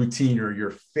pregame routine or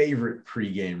your favorite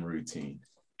pregame routine?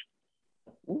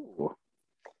 Ooh.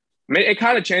 I mean, it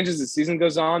kind of changes as the season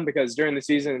goes on because during the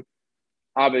season,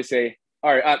 obviously,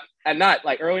 and not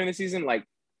like early in the season, like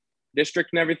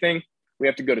district and everything, we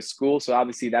have to go to school. So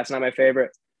obviously that's not my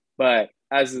favorite. But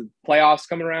as the playoffs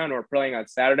come around or playing on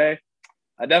Saturday,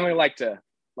 I definitely like to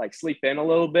like sleep in a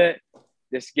little bit,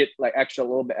 just get like a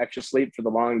little bit extra sleep for the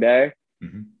long day.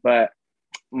 Mm-hmm. But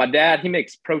my dad, he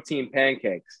makes protein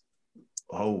pancakes.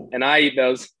 Oh, and I eat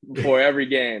those before every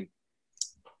game.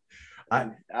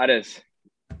 I'm just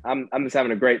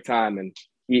having a great time and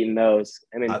eating those.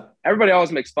 I mean, everybody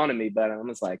always makes fun of me, but I'm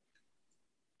just like,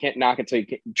 can't knock it till you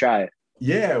try it.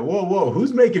 Yeah, whoa.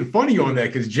 Who's making fun of you on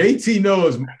that? Because JT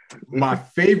knows my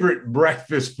favorite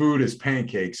breakfast food is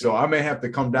pancakes. So I may have to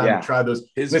come down and try those.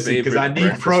 Listen, because I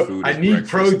need protein.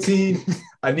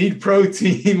 I need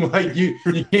protein. Like you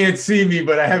can't see me,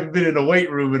 but I haven't been in a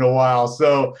weight room in a while.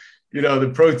 So,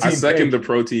 the protein. I second the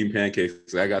protein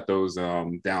pancakes. I got those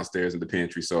downstairs in the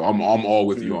pantry. So I'm all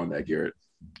with you on that, Garrett.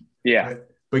 Yeah.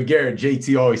 But Garrett,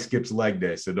 JT always skips leg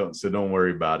day. So don't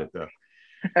worry about it though.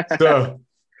 So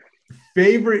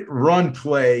favorite run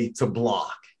play to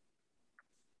block?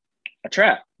 A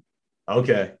trap.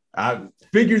 Okay. I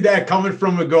figured that coming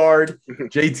from a guard.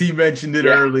 JT mentioned it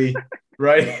early,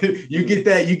 right? You get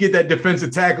that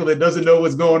defensive tackle that doesn't know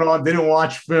what's going on, didn't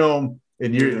watch film,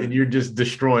 and you're just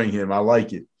destroying him. I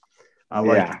like it.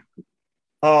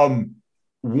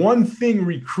 One thing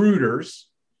recruiters,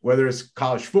 whether it's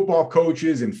college football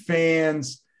coaches and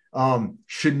fans,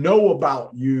 should know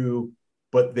about you,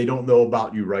 but they don't know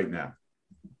about you right now.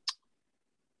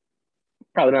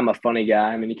 Probably not I'm a funny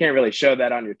guy. I mean, you can't really show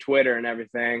that on your Twitter and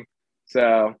everything.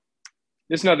 So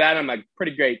just know that I'm a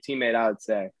pretty great teammate, I would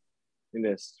say. And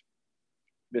this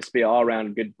be all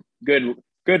around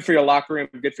good for your locker room,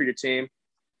 good for your team.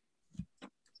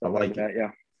 I like that,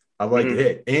 yeah. I like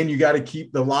it. And you got to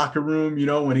keep the locker room,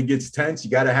 when it gets tense,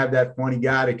 you got to have that funny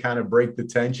guy to kind of break the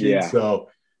tension. Yeah. So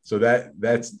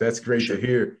that's great to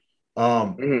hear.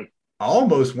 I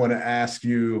almost want to ask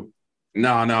you.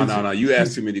 No. You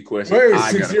asked too many questions.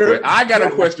 I got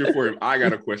a question for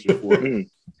him.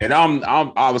 And I'm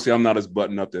obviously I'm not as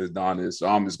buttoned up as Don is, so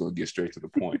I'm just going to get straight to the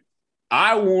point.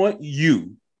 I want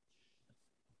you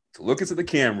to look into the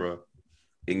camera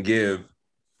and give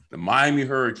the Miami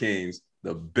Hurricanes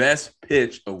the best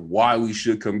pitch of why we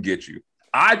should come get you.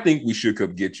 I think we should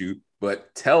come get you,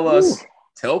 but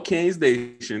tell Canes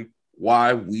Nation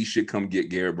why we should come get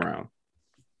Garrett Brown.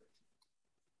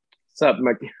 What's up,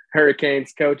 my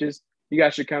Hurricanes coaches? You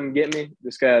guys should come get me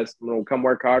just because I'm going to come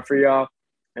work hard for y'all.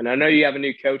 And I know you have a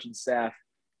new coaching staff,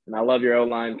 and I love your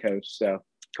O-line coach, so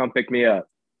come pick me up.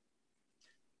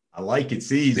 I like it.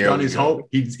 See, he's done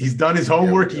his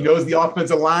homework. He knows the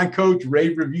offensive line coach.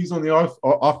 Rave reviews on the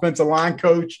offensive line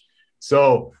coach.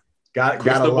 So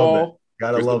gotta love it.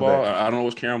 Gotta love that. I don't know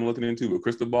which camera I'm looking into, but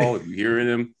Cristobal, if you hearing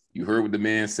him, you heard what the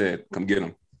man said. Come get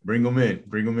him. Bring him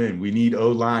in. We need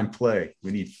O-line play.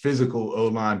 We need physical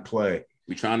O-line play.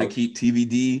 We're trying to keep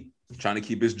TVD, trying to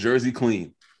keep his jersey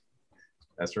clean.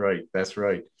 That's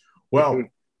right. Well,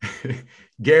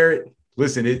 Garrett,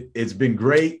 listen, it's been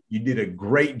great. You did a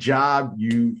great job.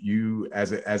 You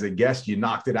as a guest, you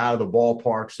knocked it out of the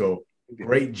ballpark. So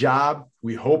great job.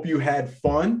 We hope you had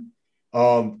fun.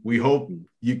 We hope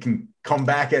you can come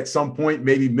back at some point,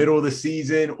 maybe middle of the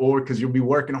season, or because you'll be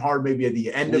working hard maybe at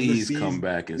the end of the season. Please come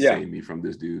back and save me from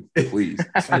this dude. Please.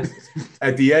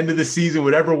 At the end of the season,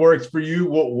 whatever works for you,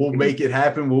 we'll make it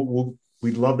happen.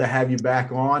 We'd love to have you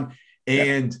back on.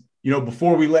 And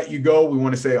before we let you go, we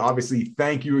want to say, obviously,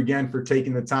 thank you again for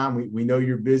taking the time. We know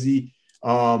you're busy.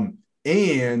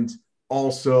 And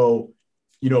also,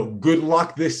 good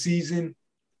luck this season,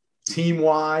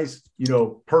 team-wise,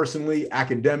 personally,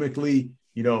 academically,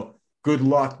 good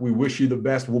luck. We wish you the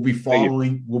best. We'll be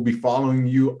following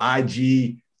you,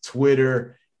 IG,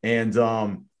 Twitter, and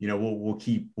we'll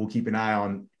keep an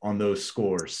eye on those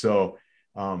scores. So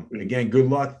again, good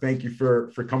luck. Thank you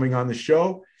for coming on the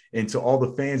show. And to all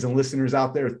the fans and listeners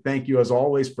out there, thank you as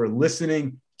always for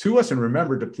listening to us. And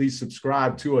remember to please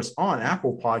subscribe to us on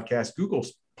Apple Podcasts, Google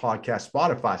Podcasts,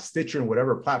 Spotify, Stitcher, and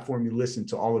whatever platform you listen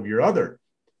to all of your other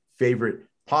favorite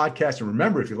podcasts. And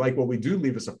remember, if you like what we do,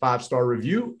 leave us a 5-star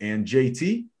review. And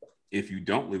JT, if you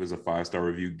don't leave us a 5-star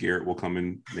review, Garrett will come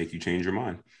and make you change your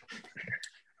mind.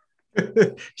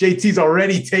 JT's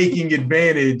already taking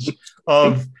advantage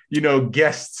of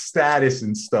guest status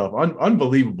and stuff.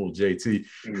 Unbelievable, JT.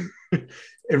 And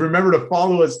remember to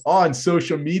follow us on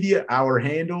social media. Our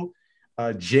handle,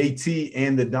 JT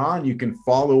and the Don. You can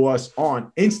follow us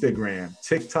on Instagram,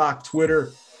 TikTok,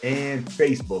 Twitter, and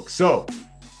Facebook. So,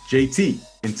 JT,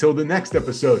 until the next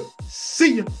episode,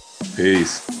 see ya.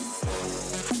 Peace.